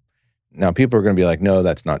 Now, people are going to be like, no,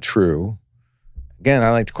 that's not true. Again,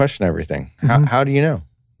 I like to question everything. How do you know?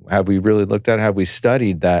 Have we really looked at it? Have we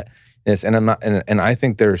studied that? Yes, and I'm not, and I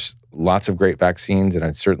think there's lots of great vaccines, and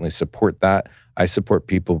I certainly support that. I support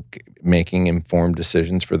people making informed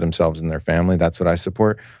decisions for themselves and their family. That's what I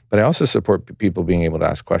support. But I also support people being able to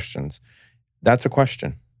ask questions. That's a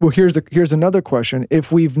question. Well, here's another question.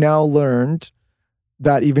 If we've now learned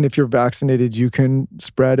that even if you're vaccinated, you can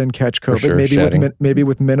spread and catch COVID, sure, maybe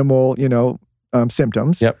with minimal,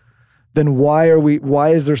 symptoms. Yep. Then why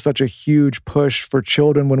is there such a huge push for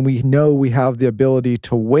children when we know we have the ability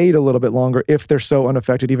to wait a little bit longer if they're so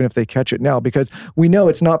unaffected, even if they catch it now? Because we know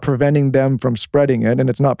it's not preventing them from spreading it, and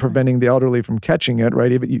it's not preventing the elderly from catching it,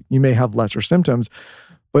 right? Even you may have lesser symptoms.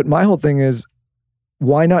 But my whole thing is,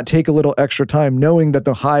 why not take a little extra time knowing that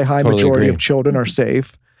the high Totally majority agree. of children are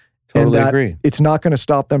safe? Totally and that agree. it's not going to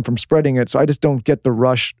stop them from spreading it. So I just don't get the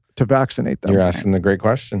rush to vaccinate them. You're asking the great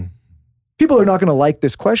question. People are not going to like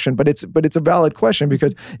this question, but it's a valid question,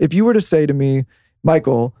 because if you were to say to me,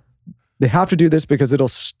 Michael, they have to do this because it'll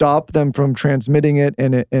stop them from transmitting it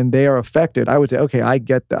and they are affected, I would say, okay, I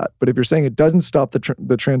get that. But if you're saying it doesn't stop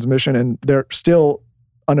the transmission and they're still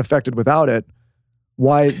unaffected without it,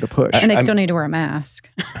 why the push? And they still need to wear a mask.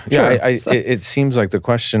 Yeah, it seems like the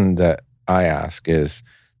question that I ask is,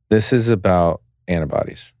 this is about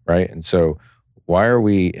antibodies, right? And so why are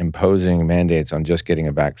we imposing mandates on just getting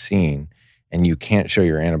a vaccine and you can't show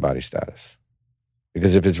your antibody status?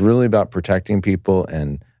 Because if it's really about protecting people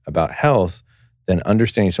and about health, then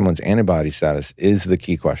understanding someone's antibody status is the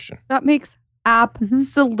key question. That makes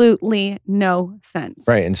absolutely no sense.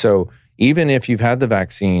 Right. And so even if you've had the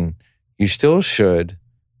vaccine, you still should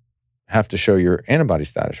have to show your antibody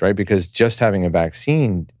status, right? Because just having a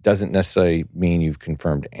vaccine doesn't necessarily mean you've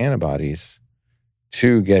confirmed antibodies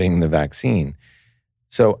to getting the vaccine.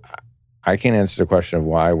 So I can't answer the question of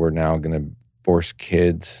why we're now going to force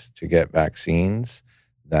kids to get vaccines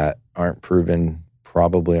that aren't proven,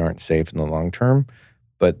 probably aren't safe in the long term.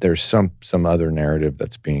 But there's some other narrative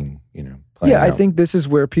that's being, played out. I think this is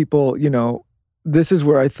where people, this is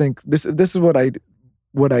where I think this is what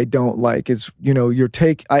I don't like is, your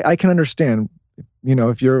take. I can understand,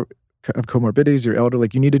 if you're have comorbidities, you're elder,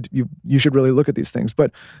 like you should really look at these things.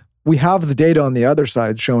 But we have the data on the other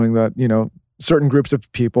side showing that, certain groups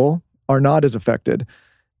of people are not as affected.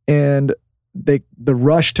 And the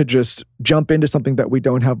rush to just jump into something that we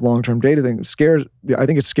don't have long-term data I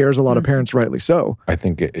think it scares a lot of parents, rightly so. I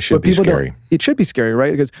think it should be scary. It should be scary,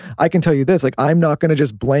 right? Because I can tell you this, like, I'm not going to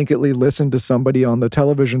just blanketly listen to somebody on the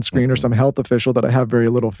television screen or some health official that I have very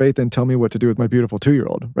little faith in tell me what to do with my beautiful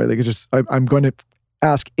 2-year-old, right? Like, I'm going to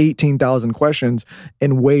ask 18,000 questions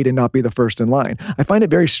and wait and not be the first in line. I find it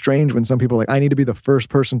very strange when some people are like, I need to be the first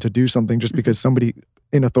person to do something just because somebody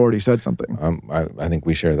in authority said something. I think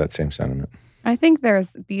we share that same sentiment. I think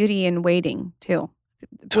there's beauty in waiting too.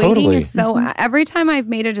 Totally. Waiting is every time I've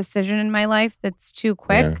made a decision in my life that's too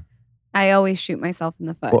quick, I always shoot myself in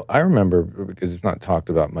the foot. Well, I remember, because it's not talked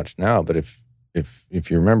about much now, but if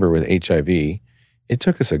you remember with HIV, it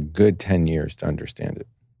took us a good 10 years to understand it.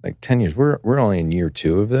 Like 10 years. We're only in year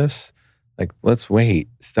 2 of this. Like, let's wait,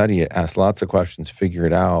 study it, ask lots of questions, figure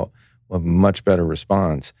it out. We'll have a much better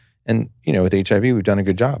response. And, with HIV, we've done a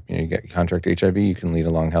good job. You get contract HIV, you can lead a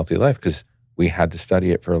long, healthy life because we had to study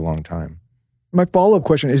it for a long time. My follow-up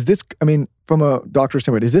question is this, from a doctor's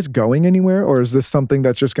standpoint, is this going anywhere, or is this something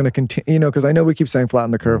that's just going to continue? Because I know we keep saying flatten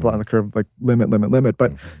the curve, like limit.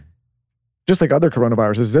 But just like other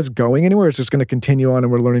coronaviruses, is this going anywhere? It's just going to continue on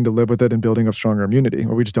and we're learning to live with it and building up stronger immunity,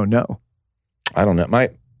 or we just don't know? I don't know.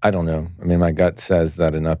 I don't know. My gut says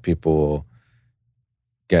that enough people will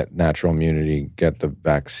get natural immunity, get the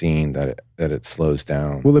vaccine, that it slows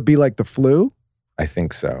down. Will it be like the flu? I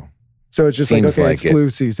think so. So it's just Seems like, okay, like it's flu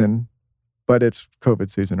season, but it's COVID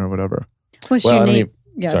season or whatever. Well, it's unique.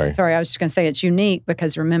 Sorry. Sorry. I was just going to say it's unique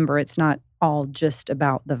because remember, it's not all just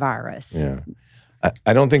about the virus. Yeah.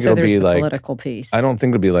 I don't think so it'll be the like political piece. I don't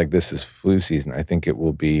think it'll be like this is flu season. I think it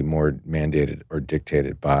will be more mandated or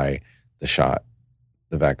dictated by the shot,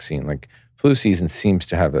 the vaccine. Like flu season seems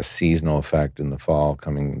to have a seasonal effect in the fall,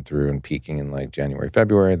 coming through and peaking in like January,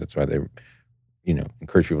 February. That's why they,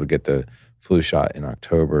 encourage people to get the flu shot in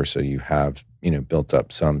October, so you have built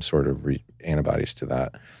up some sort of antibodies to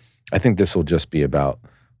that. I think this will just be about,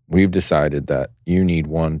 we've decided that you need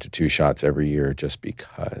 1 to 2 shots every year just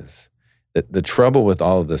because. The trouble with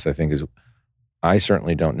all of this, I think, is I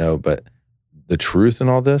certainly don't know, but the truth in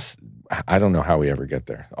all this, I don't know how we ever get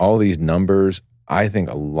there. All these numbers, I think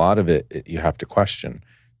a lot of it you have to question.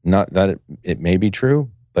 Not that it may be true,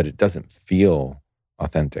 but it doesn't feel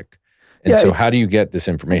authentic. And so how do you get this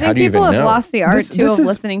information? How do you even know? People have lost the art This of is-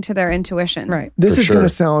 listening to their intuition. Right. This For is going sure. to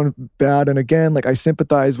sound bad. And again, like I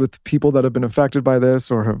sympathize with people that have been affected by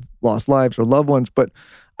this or have lost lives or loved ones, but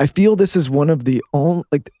I feel this is one of the only,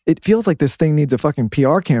 like, it feels like this thing needs a fucking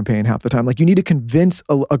PR campaign half the time. Like you need to convince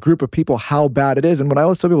a group of people how bad it is. And what I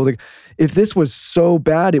always tell people is like, if this was so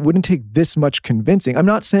bad, it wouldn't take this much convincing. I'm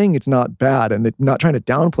not saying it's not bad and I'm not trying to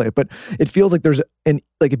downplay it, but it feels like there's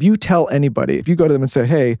like if you tell anybody, if you go to them and say,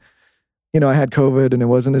 hey, you know, I had COVID and it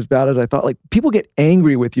wasn't as bad as I thought. Like people get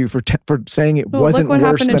angry with you for saying it wasn't look what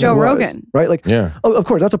worse happened to than Joe it was, Rogan. right? Like, Yeah. of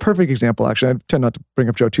course, that's a perfect example. Actually, I tend not to bring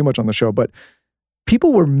up Joe too much on the show, but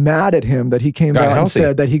people were mad at him that he came Got out and healthy.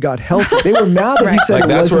 said that he got healthy. They were mad that he said Like it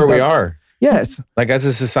that's wasn't where we that- are. Yes, Like as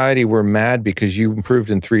a society, we're mad because you improved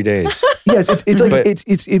in 3 days. yes. It's like But-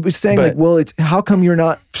 it was saying like, but- well, it's how come you're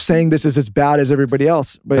not saying this is as bad as everybody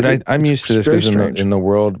else? But I'm it's used to this very because strange. in the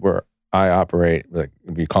world where I operate, like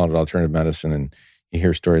we call it alternative medicine, and you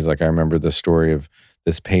hear stories like I remember the story of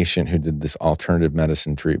this patient who did this alternative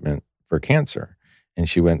medicine treatment for cancer, and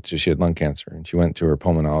she had lung cancer, and she went to her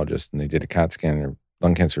pulmonologist, and they did a CAT scan, and her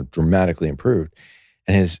lung cancer dramatically improved.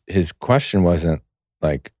 And his question wasn't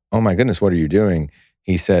like, "Oh my goodness, what are you doing?"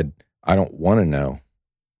 He said, "I don't want to know,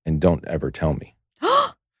 and don't ever tell me."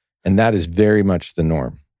 And that is very much the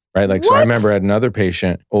norm. Right. Like, so I remember I had another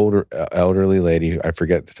patient, older, elderly lady, I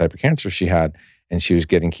forget the type of cancer she had, and she was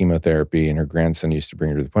getting chemotherapy, and her grandson used to bring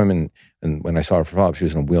her to the appointment. And when I saw her for follow-up, she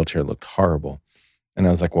was in a wheelchair, looked horrible. And I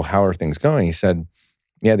was like, well, how are things going? He said,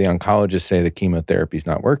 yeah, the oncologists say the chemotherapy is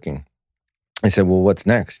not working. I said, well, what's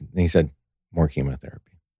next? And he said, more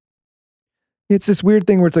chemotherapy. It's this weird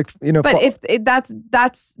thing where it's like, you know, But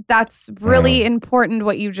that's really important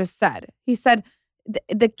what you just said. He said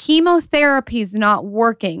the chemotherapy is not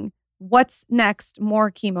working. What's next?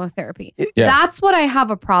 More chemotherapy. Yeah. That's what I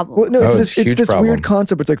have a problem. Well, no, Oh, it's it's this huge this problem. weird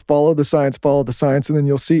concept. It's like follow the science, and then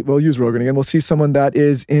you'll see. We'll use Rogan again. We'll see someone that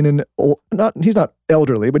is in he's not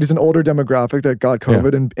elderly, but he's an older demographic that got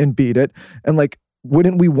COVID and beat it. And like,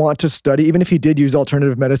 wouldn't we want to study, even if he did use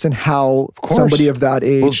alternative medicine, how course. somebody of that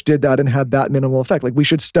age did that and had that minimal effect? Like, we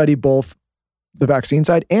should study both the vaccine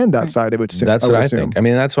side and that side. It would. That's what I think. I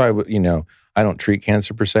mean, that's why, I don't treat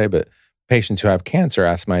cancer per se, but patients who have cancer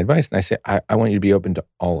ask my advice, and I say, I want you to be open to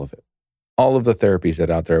all of it. All of the therapies that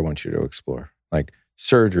out there I want you to explore, like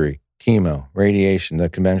surgery, chemo, radiation, the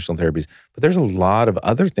conventional therapies. But there's a lot of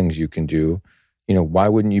other things you can do. Why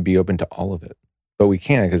wouldn't you be open to all of it? But we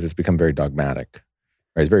can't because it's become very dogmatic,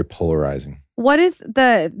 right? It's very polarizing. What is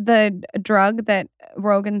the drug that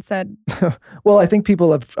Rogan said? Well, I think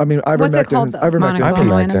people have. I mean, ivermectin. What's it called, though?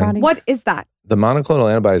 Monoclonal antibodies. What is that? The monoclonal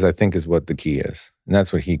antibodies, I think, is what the key is. And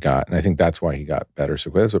that's what he got. And I think that's why he got better.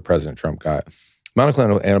 So that's what President Trump got.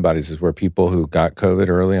 Monoclonal antibodies is where people who got COVID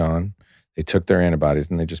early on, they took their antibodies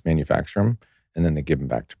and they just manufacture them and then they give them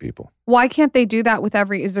back to people. Why can't they do that with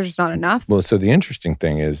is there just not enough? Well, so the interesting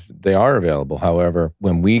thing is they are available. However,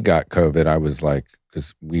 when we got COVID, I was like,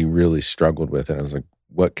 because we really struggled with it. I was like,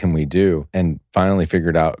 what can we do? And finally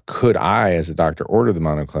figured out, could I, as a doctor, order the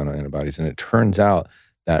monoclonal antibodies? And it turns out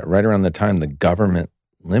that right around the time the government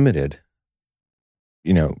limited,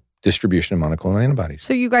 distribution of monoclonal antibodies.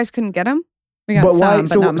 So you guys couldn't get them? We got some,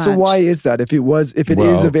 but not much. So why is that? If it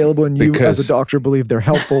is available and you as a doctor believe they're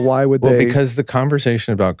helpful, why would they? Because the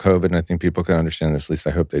conversation about COVID, and I think people can understand this, at least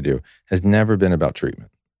I hope they do, has never been about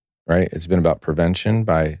treatment, right? It's been about prevention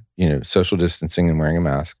by, social distancing and wearing a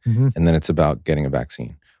mask. Mm-hmm. And then it's about getting a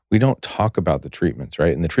vaccine. We don't talk about the treatments,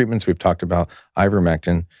 right? And the treatments we've talked about,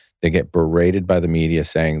 ivermectin, they get berated by the media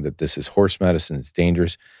saying that this is horse medicine, it's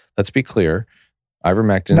dangerous. Let's be clear.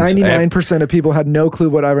 Ivermectin. 99% of people had no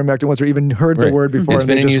clue what ivermectin was or even heard the word before. It's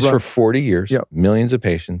been in use for 40 years, millions of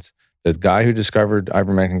patients. The guy who discovered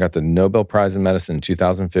ivermectin got the Nobel Prize in Medicine in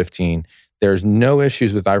 2015. There's no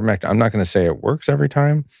issues with ivermectin. I'm not going to say it works every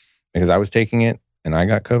time because I was taking it and I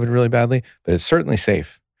got COVID really badly, but it's certainly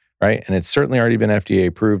safe, right? And it's certainly already been FDA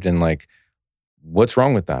approved. And like, what's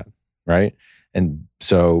wrong with that, right? And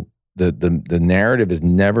so the narrative has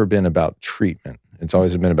never been about treatment. It's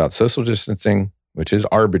always been about social distancing, which is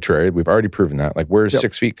arbitrary. We've already proven that. Like, where does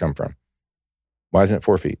 6 feet come from? Why isn't it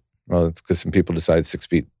 4 feet? Well, it's because some people decided 6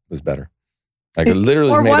 feet was better. Like, it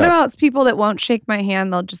literally Or made what up. about people that won't shake my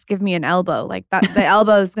hand? They'll just give me an elbow. Like that, the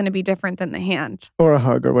elbow is going to be different than the hand. Or a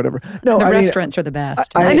hug or whatever. No, The I mean, restaurants are the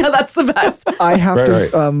best. I know that's the best. I have Right.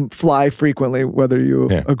 to fly frequently, whether you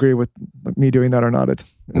agree with me doing that or not. It's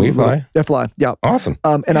We fly. Yeah, fly. Yeah. Awesome.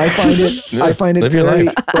 And I find it Live your very,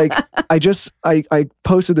 life. like, I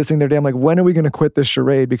posted this thing the other day. I'm like, when are we going to quit this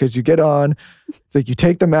charade? Because you get on, it's like you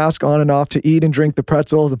take the mask on and off to eat and drink the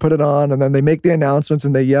pretzels and put it on. And then they make the announcements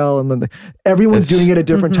and they yell. And then everyone's doing it at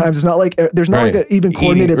different times. It's not like, there's not like an even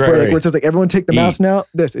coordinated break where it says like, everyone take the mask now.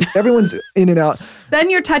 Everyone's in and out. Then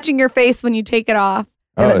you're touching your face when you take it off.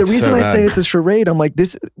 And the reason I say it's a charade, I'm like,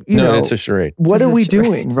 this, you know, it's a charade. What are we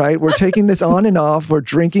doing, right? We're taking this on and off. We're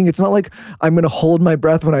drinking. It's not like I'm going to hold my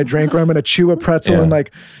breath when I drink, or I'm going to chew a pretzel and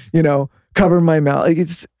like, you know, cover my mouth. Like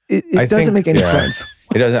it doesn't make any sense.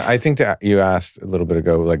 It doesn't. I think that you asked a little bit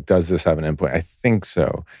ago, like, does this have an endpoint? I think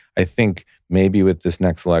so. I think maybe with this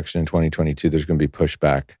next election in 2022, there's going to be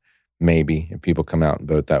pushback. Maybe if people come out and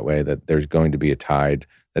vote that way, that there's going to be a tide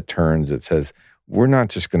that turns that says, we're not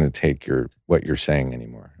just going to take what you're saying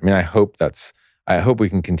anymore. I mean, I hope we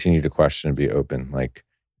can continue to question and be open. Like,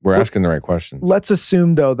 we're asking the right questions. Let's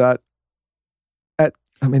assume though that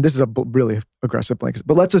this is a really aggressive blanket,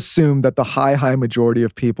 but let's assume that the high majority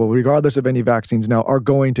of people, regardless of any vaccines now, are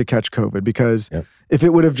going to catch COVID, because if it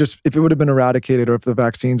would have been eradicated, or if the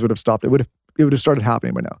vaccines would have stopped, it would have started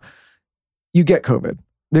happening by now. You get COVID.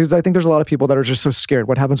 I think there's a lot of people that are just so scared.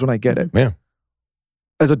 What happens when I get it? Yeah.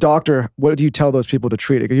 As a doctor, what do you tell those people to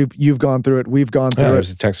treat it? You've gone through it. We've gone through it. I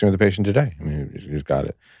was texting with a patient today. I mean, who's got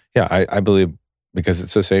it? Yeah, I believe because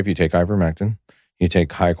it's so safe, you take ivermectin, you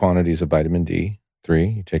take high quantities of vitamin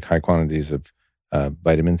D3, you take high quantities of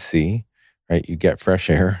vitamin C, right? You get fresh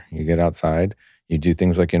air, you get outside, you do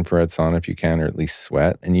things like infrared sauna if you can, or at least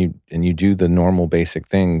sweat, and you do the normal basic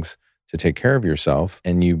things to take care of yourself.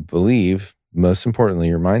 And you believe, most importantly,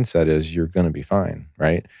 your mindset is you're going to be fine,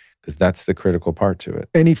 right? Because that's the critical part to it.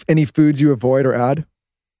 Any foods you avoid or add?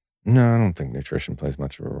 No, I don't think nutrition plays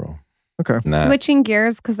much of a role. Okay. Switching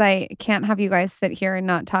gears, because I can't have you guys sit here and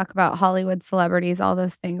not talk about Hollywood celebrities, all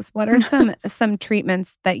those things. What are some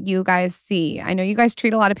treatments that you guys see? I know you guys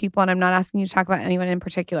treat a lot of people, and I'm not asking you to talk about anyone in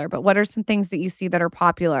particular, but what are some things that you see that are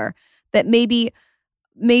popular that maybe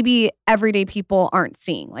everyday people aren't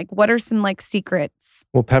seeing? Like, what are some like secrets?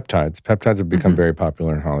 Well, peptides. Peptides have become very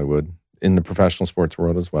popular in Hollywood. In the professional sports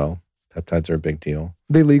world as well. Peptides are a big deal.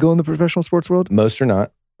 They legal in the professional sports world? Most are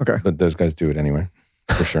not. Okay. But those guys do it anyway,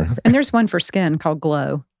 for sure. And there's one for skin called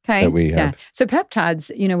Glow. Okay. That we have. Yeah. So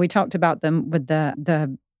peptides, we talked about them with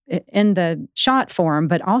the in the shot form,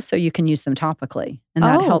 but also you can use them topically, and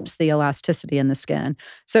that helps the elasticity in the skin.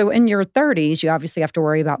 So in your 30s, you obviously have to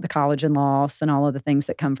worry about the collagen loss and all of the things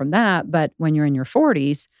that come from that. But when you're in your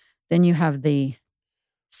 40s, then you have the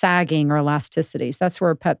sagging or elasticities. That's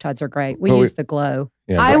where peptides are great. We use the Glow.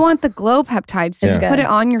 Yeah, I want the Glow peptides. Just put it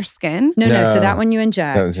on your skin? No. So that one you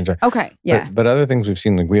inject. That was inject. Okay. Yeah. But other things we've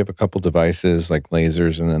seen, like we have a couple devices like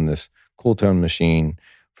lasers and then this cool tone machine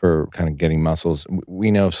for kind of getting muscles.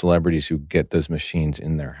 We know of celebrities who get those machines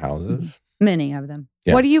in their houses. Many of them.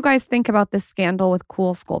 Yeah. What do you guys think about this scandal with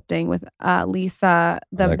Cool Sculpting with Lisa?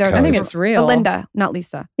 I think it's real. Linda, not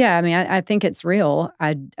Lisa. Yeah, I mean, I think it's real.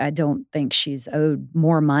 I don't think she's owed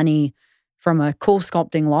more money from a Cool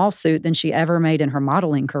Sculpting lawsuit than she ever made in her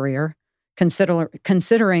modeling career.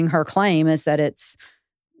 Considering her claim is that it's,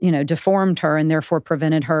 deformed her and therefore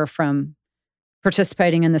prevented her from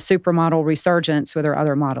participating in the supermodel resurgence with her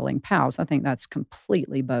other modeling pals. I think that's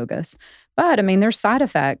completely bogus. But I mean, there's side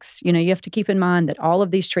effects. You have to keep in mind that all of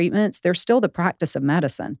these treatments, they're still the practice of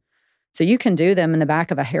medicine. So you can do them in the back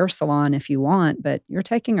of a hair salon if you want, but you're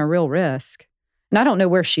taking a real risk. And I don't know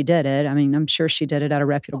where she did it. I mean, I'm sure she did it at a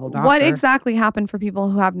reputable doctor. What exactly happened for people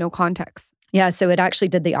who have no context? Yeah, so it actually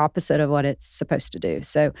did the opposite of what it's supposed to do.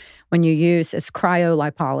 So when you use, it's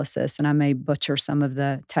cryolipolysis, and I may butcher some of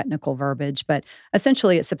the technical verbiage, but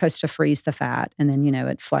essentially it's supposed to freeze the fat and then,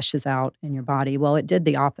 it flushes out in your body. Well, it did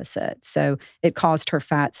the opposite. So it caused her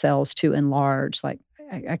fat cells to enlarge, like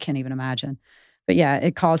I can't even imagine. But yeah,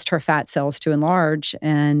 it caused her fat cells to enlarge.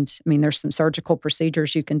 And I mean, there's some surgical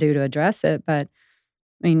procedures you can do to address it, but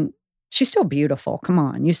I mean, she's still beautiful. Come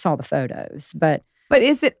on, you saw the photos, But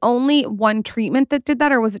is it only one treatment that did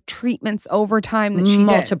that, or was it treatments over time that she did?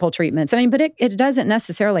 Multiple treatments. I mean, but it doesn't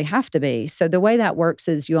necessarily have to be. So the way that works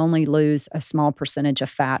is you only lose a small percentage of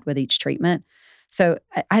fat with each treatment. So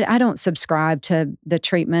I don't subscribe to the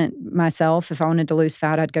treatment myself. If I wanted to lose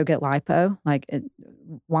fat, I'd go get lipo.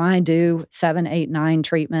 Why do 7, 8, 9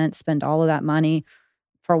 treatments, spend all of that money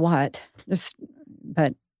for what?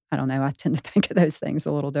 But I don't know. I tend to think of those things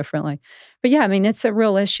a little differently. But yeah, I mean, it's a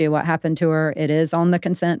real issue what happened to her. It is on the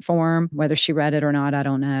consent form. Whether she read it or not, I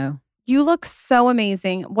don't know. You look so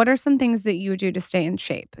amazing. What are some things that you do to stay in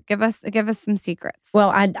shape? Give us some secrets.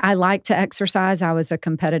 Well, I like to exercise. I was a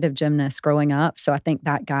competitive gymnast growing up, so I think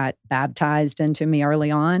that got baptized into me early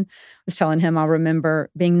on. I was telling him I'll remember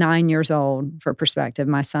being 9 years old. For perspective,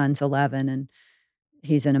 my son's 11, and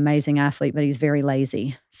he's an amazing athlete, but he's very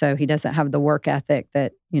lazy. So he doesn't have the work ethic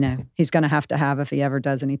that, he's going to have if he ever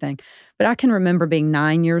does anything. But I can remember being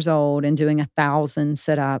 9 years old and doing 1,000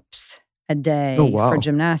 sit-ups a day for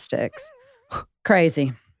gymnastics.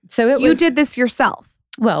 Crazy. So you did this yourself?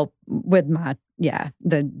 Well, with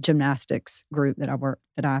the gymnastics group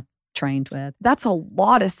that I trained with. That's a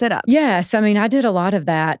lot of sit-ups. Yes. I mean, I did a lot of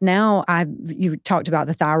that. Now you talked about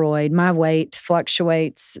the thyroid. My weight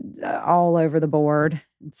fluctuates all over the board.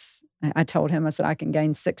 I told him, I said, I can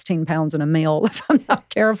gain 16 pounds in a meal if I'm not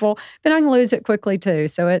careful. Then I can lose it quickly too.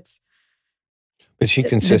 So But she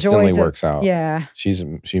consistently works out. Yeah.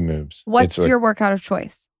 She moves. What's your workout of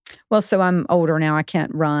choice? Well, so I'm older now. I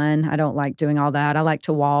can't run. I don't like doing all that. I like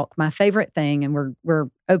to walk. My favorite thing, and we're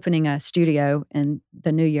opening a studio in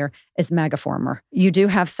the new year, is Megaformer. You do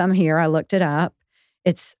have some here. I looked it up.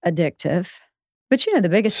 It's addictive. But the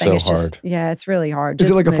biggest thing is just, it's really hard. Is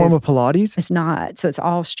it like a form of Pilates? It's not. So it's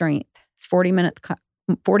all strength. It's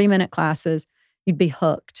 40-minute classes. You'd be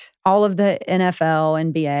hooked. All of the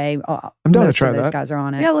NFL, NBA, I'm down to most try of those that. guys are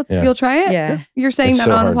on it. Yeah, you'll try it? Yeah. You're saying It's that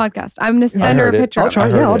so on the hard. podcast. I'm going to send her a picture. I'll try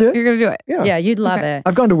it. Yeah, I'll do it. You're going to do it. Yeah. You'd love it.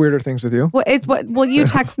 I've gone to weirder things with you. Will you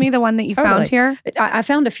text me the one that you found here? I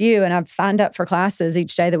found a few, and I've signed up for classes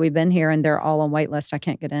each day that we've been here, and they're all on wait list. I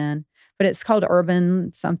can't get in. But it's called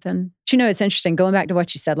Urban something. But it's interesting, going back to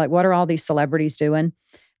what you said, like, what are all these celebrities doing?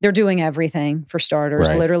 They're doing everything, for starters,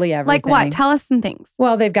 Right. literally everything. Like what? Tell us some things.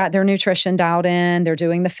 Well, they've got their nutrition dialed in. They're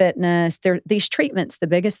doing the fitness. These treatments, the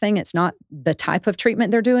biggest thing, it's not the type of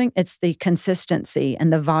treatment they're doing. It's the consistency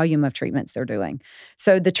and the volume of treatments they're doing.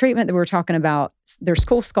 So the treatment that we were talking about, there's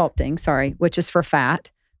Cool Sculpting, which is for fat.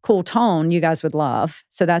 Cool Tone, you guys would love.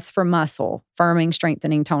 So that's for muscle, firming,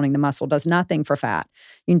 strengthening, toning. The muscle does nothing for fat.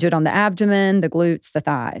 You can do it on the abdomen, the glutes, the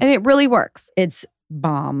thighs. And it really works. It's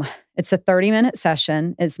bomb. It's a 30-minute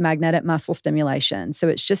session. It's magnetic muscle stimulation. So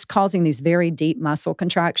it's just causing these very deep muscle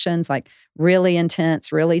contractions, like really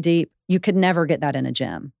intense, really deep. You could never get that in a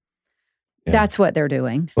gym. Yeah. That's what they're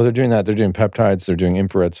doing. Well, they're doing that. They're doing peptides. They're doing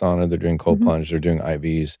infrared sauna. They're doing cold plunge. They're doing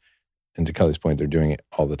IVs. And to Kelly's point, they're doing it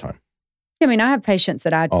all the time. I mean, I have patients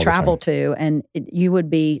that I travel to, and you would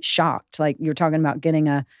be shocked. Like, you're talking about getting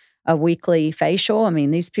a weekly facial. I mean,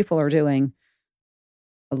 these people are doing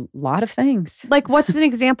a lot of things. Like, what's an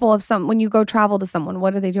example of when you go travel to someone,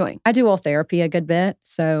 what are they doing? I do oral therapy a good bit.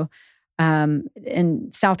 So in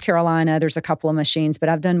South Carolina, there's a couple of machines, but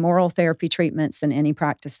I've done more oral therapy treatments than any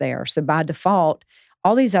practice there. So by default,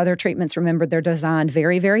 all these other treatments, remember, they're designed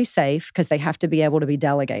very, very safe because they have to be able to be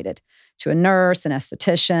delegated to a nurse, an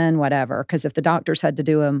esthetician, whatever. Because if the doctors had to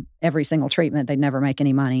do them every single treatment, they'd never make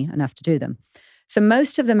any money enough to do them. So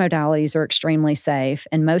most of the modalities are extremely safe,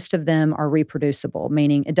 and most of them are reproducible,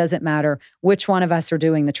 meaning it doesn't matter which one of us are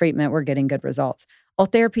doing the treatment, we're getting good results. Oral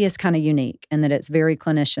therapy is kind of unique in that it's very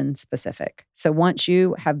clinician specific. So once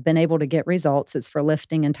you have been able to get results, it's for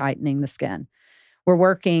lifting and tightening the skin. We're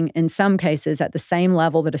working in some cases at the same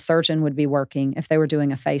level that a surgeon would be working if they were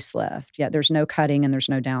doing a facelift. Yet there's no cutting and there's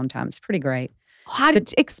no downtime. It's pretty great. How to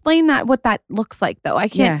explain what that looks like, though? I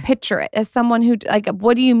can't picture it as someone who, like,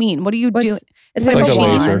 what do you mean? What do you do? It's like a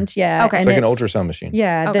laser. wand. Yeah. Okay. It's like an ultrasound machine.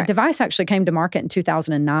 Yeah. Okay. The device actually came to market in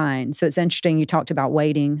 2009. So it's interesting. You talked about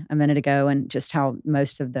waiting a minute ago and just how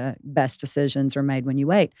most of the best decisions are made when you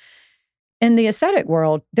wait. In the aesthetic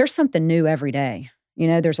world, there's something new every day.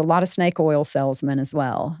 There's a lot of snake oil salesmen as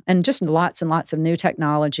well, and just lots and lots of new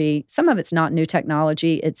technology. Some of it's not new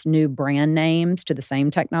technology. It's new brand names to the same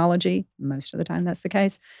technology. Most of the time that's the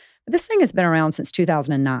case. But this thing has been around since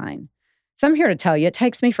 2009. So I'm here to tell you, it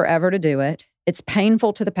takes me forever to do it. It's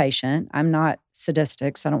painful to the patient. I'm not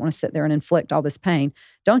sadistic, so I don't want to sit there and inflict all this pain.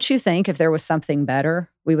 Don't you think if there was something better,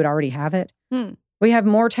 we would already have it? We have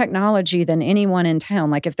more technology than anyone in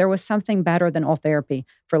town. Like, if there was something better than oral therapy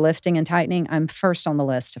for lifting and tightening, I'm first on the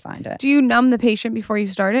list to find it. Do you numb the patient before you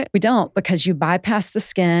start it? We don't, because you bypass the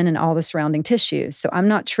skin and all the surrounding tissues. So I'm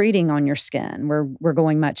not treating on your skin. We're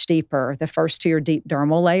going much deeper. The first 2 are deep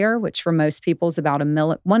dermal layer, which for most people is about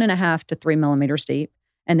 1.5 to 3 millimeters deep.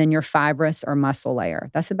 And then your fibrous or muscle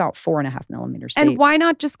layer. That's about 4.5 millimeters deep. And why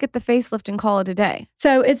not just get the facelift and call it a day?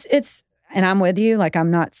 So it's and I'm with you. Like, I'm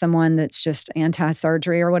not someone that's just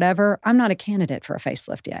anti-surgery or whatever. I'm not a candidate for a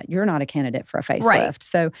facelift yet. You're not a candidate for a facelift. Right.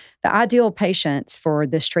 So the ideal patients for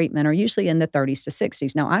this treatment are usually in the 30s to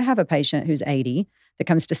 60s. Now, I have a patient who's 80 that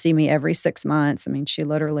comes to see me every 6 months. I mean, she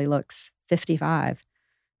literally looks 55.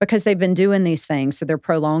 because they've been doing these things. So they're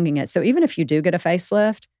prolonging it. So even if you do get a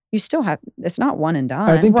facelift, you still have, it's not one and done.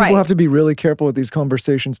 I think people Right. have to be really careful with these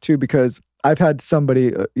conversations too, because I've had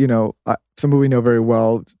somebody, somebody we know very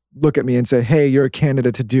well, look at me and say, hey, you're a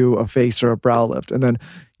candidate to do a face or a brow lift. And then,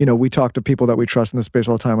 we talk to people that we trust in the space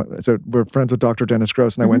all the time. So we're friends with Dr. Dennis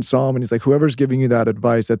Gross, and I went and saw him, and he's like, whoever's giving you that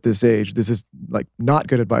advice at this age, this is like not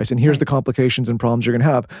good advice. And here's the complications and problems you're going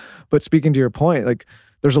to have. But speaking to your point, like,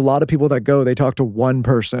 there's a lot of people that they talk to one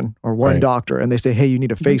person or one doctor, and they say, hey, you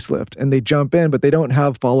need a facelift. And they jump in, but they don't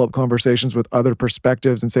have follow-up conversations with other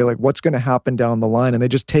perspectives and say, like, what's going to happen down the line? And they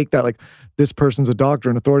just take that, like, this person's a doctor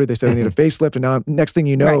and authority. They say they need a facelift. And now next thing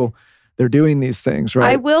you know, they're doing these things,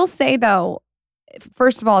 right? I will say, though,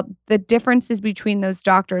 first of all, the differences between those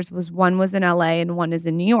doctors was one was in LA and one is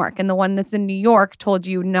in New York. And the one that's in New York told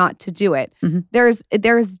you not to do it. There's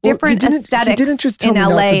different aesthetics in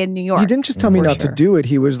LA and New York. He didn't just tell me not to do it.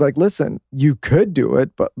 He was like, listen, you could do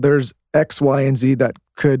it, but there's X, Y, and Z that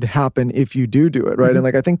could happen if you do it, right? And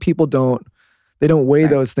like, I think people don't weigh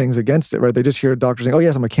those things against it, right? They just hear doctors saying, oh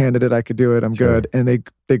yes, I'm a candidate, I could do it, I'm good. And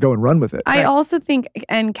they go and run with it. I also think,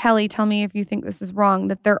 and Keli, tell me if you think this is wrong,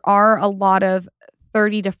 that there are a lot of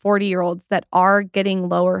 30 to 40-year-olds that are getting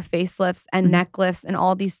lower facelifts and neck lifts and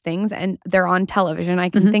all these things, and they're on television. I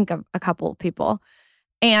can think of a couple of people.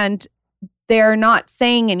 And they're not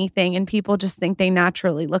saying anything, and people just think they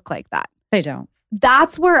naturally look like that. They don't.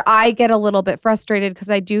 That's where I get a little bit frustrated, because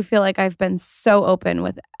I do feel like I've been so open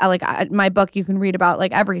with, my book, you can read about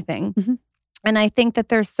like everything. And I think that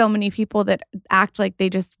there's so many people that act like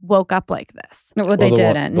they just woke up like this. Well, they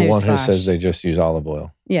didn't. The one who says they just use olive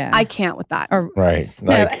oil. Yeah. I can't with that. Right.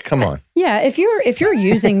 Like, come on. Yeah. If you're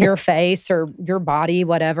using your face or your body,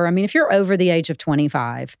 whatever, I mean, if you're over the age of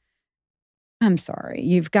 25, I'm sorry,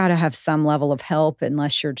 you've got to have some level of help,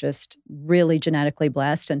 unless you're just really genetically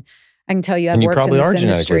blessed. And I can tell you, I've worked in this industry. And you probably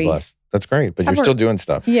are genetically blessed. That's great, but you're still doing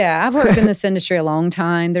stuff. Yeah, I've worked in this industry a long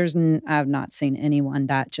time. I've not seen anyone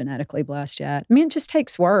that genetically blessed yet. I mean, it just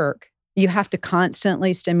takes work. You have to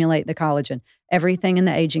constantly stimulate the collagen. Everything in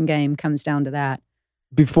the aging game comes down to that.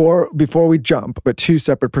 Before we jump, but two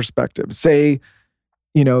separate perspectives. Say,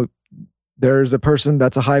 there's a person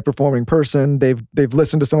that's a high performing person. They've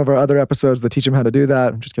listened to some of our other episodes that teach them how to do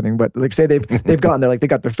that. I'm just kidding, but like, say they've gotten there, like they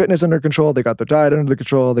got their fitness under control, they got their diet under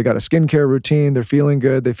control, they got a skincare routine, they're feeling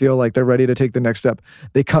good, they feel like they're ready to take the next step.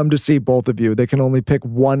 They come to see both of you. They can only pick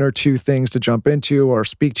one or two things to jump into or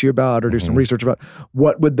speak to you about or do some research about.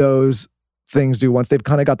 What would those things do once they've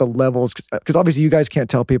kind of got the levels? Because obviously you guys can't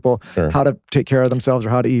tell people how to take care of themselves or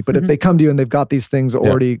how to eat, but if they come to you and they've got these things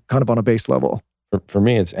already kind of on a base level. For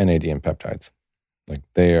me, it's NAD and peptides. Like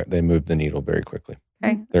they move the needle very quickly.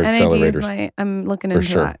 Okay. They're NAD accelerators. I'm looking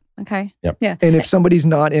into that. Okay. Yep. Yeah. And if somebody's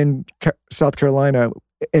not in South Carolina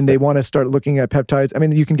and they want to start looking at peptides, I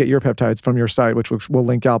mean, you can get your peptides from your site, which we'll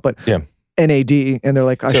link out, but NAD, and they're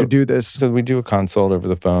like, I should do this. So we do a consult over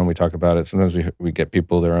the phone. We talk about it. Sometimes we get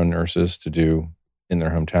people, their own nurses, to do in their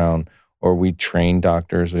hometown, or we train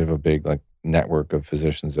doctors. We have a big network of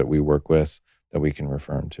physicians that we work with that we can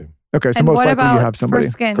refer them to. Okay, so and most what likely about you have somebody.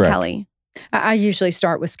 for skin, Correct. Keli? I usually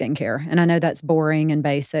start with skincare. And I know that's boring and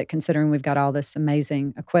basic considering we've got all this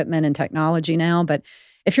amazing equipment and technology now. But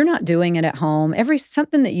if you're not doing it at home,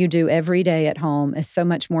 something that you do every day at home is so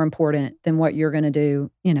much more important than what you're going to do,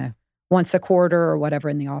 once a quarter or whatever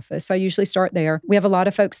in the office. So I usually start there. We have a lot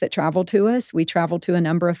of folks that travel to us. We travel to a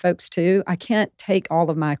number of folks too. I can't take all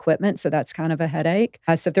of my equipment, so that's kind of a headache.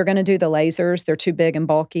 So if they're going to do the lasers, they're too big and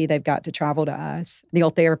bulky. They've got to travel to us. The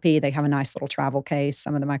old therapy, they have a nice little travel case.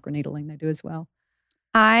 Some of the microneedling they do as well.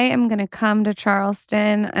 I am going to come to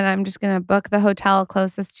Charleston, and I'm just going to book the hotel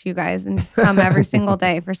closest to you guys and just come every single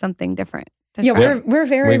day for something different. Yeah, we're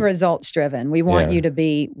very results driven. We want you to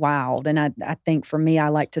be wowed. And I think for me, I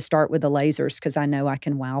like to start with the lasers because I know I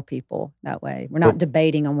can wow people that way. We're not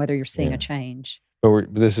debating on whether you're seeing a change.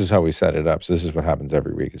 But this is how we set it up. So this is what happens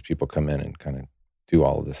every week is people come in and kind of do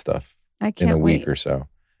all of this stuff in a week or so.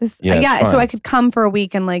 So I could come for a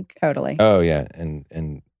week and totally. Oh yeah,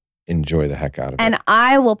 and enjoy the heck out of it. And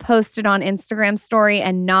I will post it on Instagram story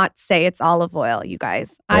and not say it's olive oil, you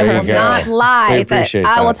guys. I will not lie.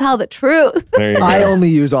 I will tell the truth. I only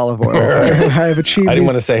use olive oil. I have achieved. I didn't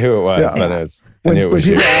want to say who it was, but I knew it was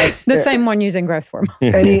you. The same one using growth hormone.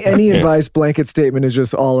 Any advice blanket statement is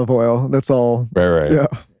just olive oil. That's all. Right. Yeah.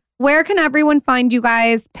 Where can everyone find you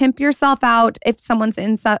guys? Pimp yourself out. If someone's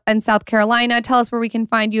in South Carolina, tell us where we can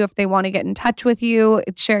find you if they want to get in touch with you.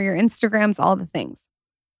 Share your Instagrams, all the things.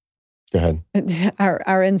 Go ahead.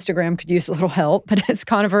 Our Instagram could use a little help, but it's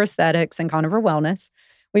Koniver Aesthetics and Koniver Wellness.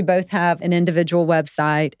 We both have an individual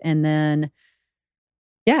website, and then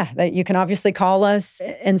Yeah, you can obviously call us.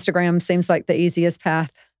 Instagram seems like the easiest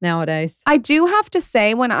path nowadays. I do have to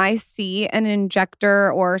say, when I see an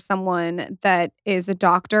injector or someone that is a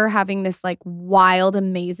doctor having this like wild,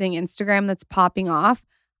 amazing Instagram that's popping off,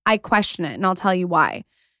 I question it, and I'll tell you why.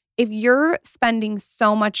 If you're spending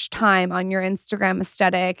so much time on your Instagram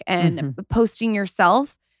aesthetic and posting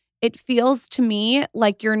yourself, it feels to me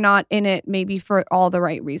like you're not in it maybe for all the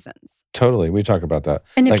right reasons. Totally. We talk about that.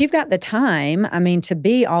 And if you've got the time, I mean, to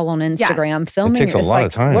be all on Instagram, filming, it takes a lot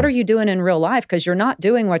of time. What are you doing in real life? Because you're not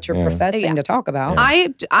doing what you're professing to talk about.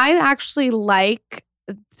 I actually like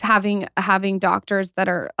having doctors that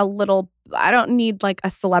are a little, I don't need like a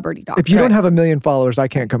celebrity doctor. If you don't have 1 million followers, I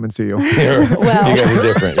can't come and see you. Well, you guys are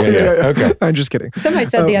different. Yeah. Okay. I'm just kidding. Somebody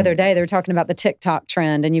said the other day, they were talking about the TikTok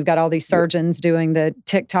trend, and you've got all these surgeons doing the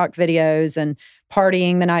TikTok videos and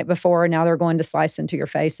partying the night before. Now they're going to slice into your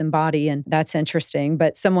face and body. And that's interesting.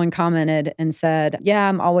 But someone commented and said, yeah,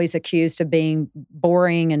 I'm always accused of being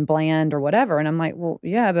boring and bland or whatever. And I'm like, well,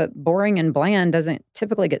 yeah, but boring and bland doesn't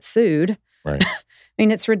typically get sued. Right. I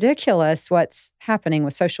mean, it's ridiculous what's happening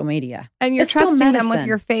with social media. And you're It's still trusting them with medicine.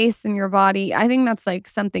 your face and your body. I think that's like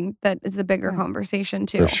something that is a bigger conversation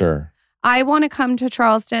too. For sure. I want to come to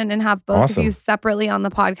Charleston and have both Awesome. of you separately on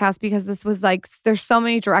the podcast, because this was like, there's so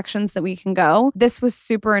many directions that we can go. This was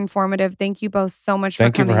super informative. Thank you both so much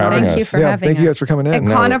Thank for you for coming having on. us. Thank you for Yeah, having thank you guys us. for coming in. At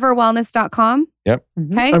No. ConiverWellness.com. Yep.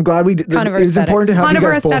 Okay. I'm glad we did. Koniver It's important to have you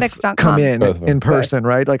guys both ConiverAesthetics.com. come in Both of them. person,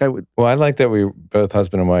 right? Like I would. Well, I like that we both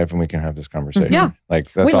husband and wife and we can have this conversation. Yeah.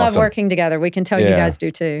 Like that's We love awesome. working together. We can tell you Yeah. guys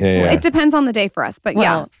do too. Yeah, So- yeah. It depends on the day for us, but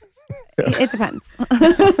Well, it depends.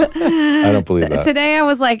 I don't believe that. Today I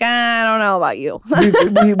was like, I don't know about you.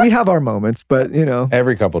 we have our moments, but you know,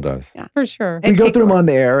 Every couple does. For sure. we It go takes through them work. on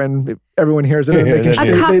the air, and everyone hears it. And they, Yeah, can,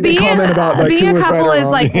 they do. they comment about like being who a was right couple or is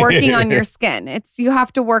wrong. like working on your skin. You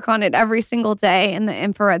have to work on it every single day in the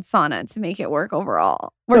infrared sauna to make it work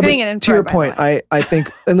overall. We're No, but getting it infrared. to your by the point, way. I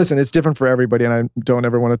think, and listen, it's different for everybody, and I don't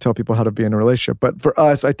ever want to tell people how to be in a relationship. But for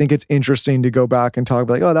us, I think it's interesting to go back and talk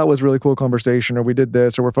like, oh, that was really cool conversation, or we did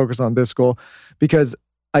this, or we're focused on this goal, because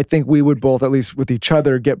I think we would both, at least with each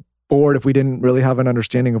other, get bored if we didn't really have an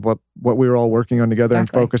understanding of what we were all working on together and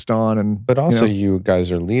Exactly. focused on. And But also, you know, you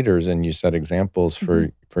guys are leaders and you set examples for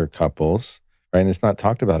couples, right? And it's not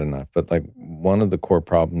talked about enough. But like one of the core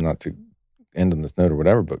problems, not to end on this note or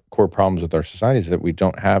whatever, but core problems with our society is that we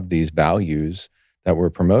don't have these values that we're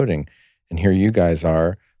promoting. And here you guys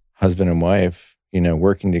are, husband and wife, you know,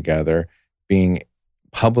 working together, being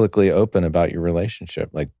publicly open about your relationship.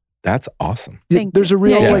 Like that's awesome. Thank there's you. a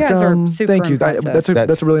real Yeah, you like guys are super thank you. impressive.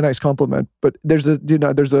 That's a really nice compliment. But there's a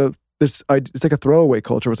it's like a throwaway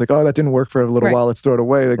culture. It's like, oh, that didn't work for a little Right. while. Let's throw it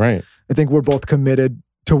away. Like, Right. I think we're both committed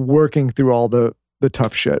to working through all the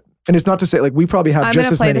tough shit. And it's not to say like we probably have I'm just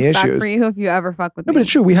gonna as play many this back issues. for you if you ever fuck with No, me. but it's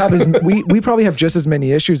true. We have we probably have just as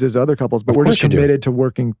many issues as other couples, but Of we're just course you do. committed to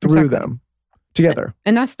working through Exactly. them together.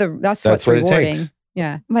 And that's what's That's what it rewarding. takes.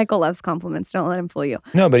 Yeah. Michael loves compliments. Don't let him fool you.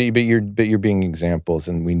 No, but you're being examples,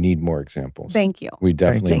 and we need more examples. Thank you. We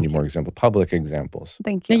definitely Thank need you. more examples, public examples.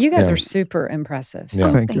 Thank Now, you. you guys Yeah. are super impressive.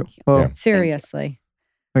 Yeah. Thank you. thank you. Well, Yeah. Seriously.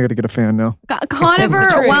 I got to get a fan now.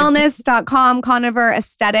 ConiverWellness.com,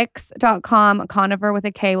 ConiverAesthetics.com, Koniver with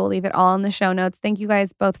a K. We'll leave it all in the show notes. Thank you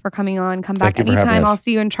guys both for coming on. Come back Thank you for having anytime. us. I'll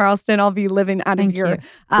see you in Charleston. I'll be living out Thank of your you.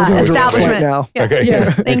 We're doing a direct flight establishment. now. Yeah. Okay.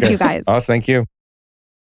 Yeah. Thank Okay. you guys. Awesome. Thank you.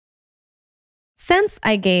 Since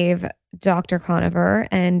I gave Dr. Koniver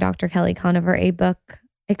and Dr. Keli Koniver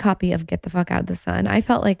a copy of Get the Fuck Out of the Sun, I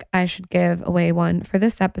felt like I should give away one for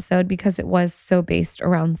this episode because it was so based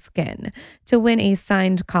around skin. To win a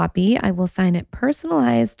signed copy, I will sign it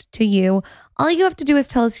personalized to you. All you have to do is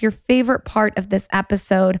tell us your favorite part of this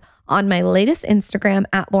episode on my latest Instagram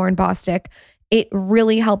at Lauren Bostic. It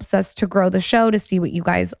really helps us to grow the show, to see what you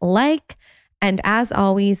guys like. And as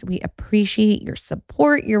always, we appreciate your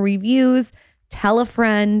support, your reviews. Tell a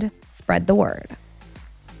friend, spread the word.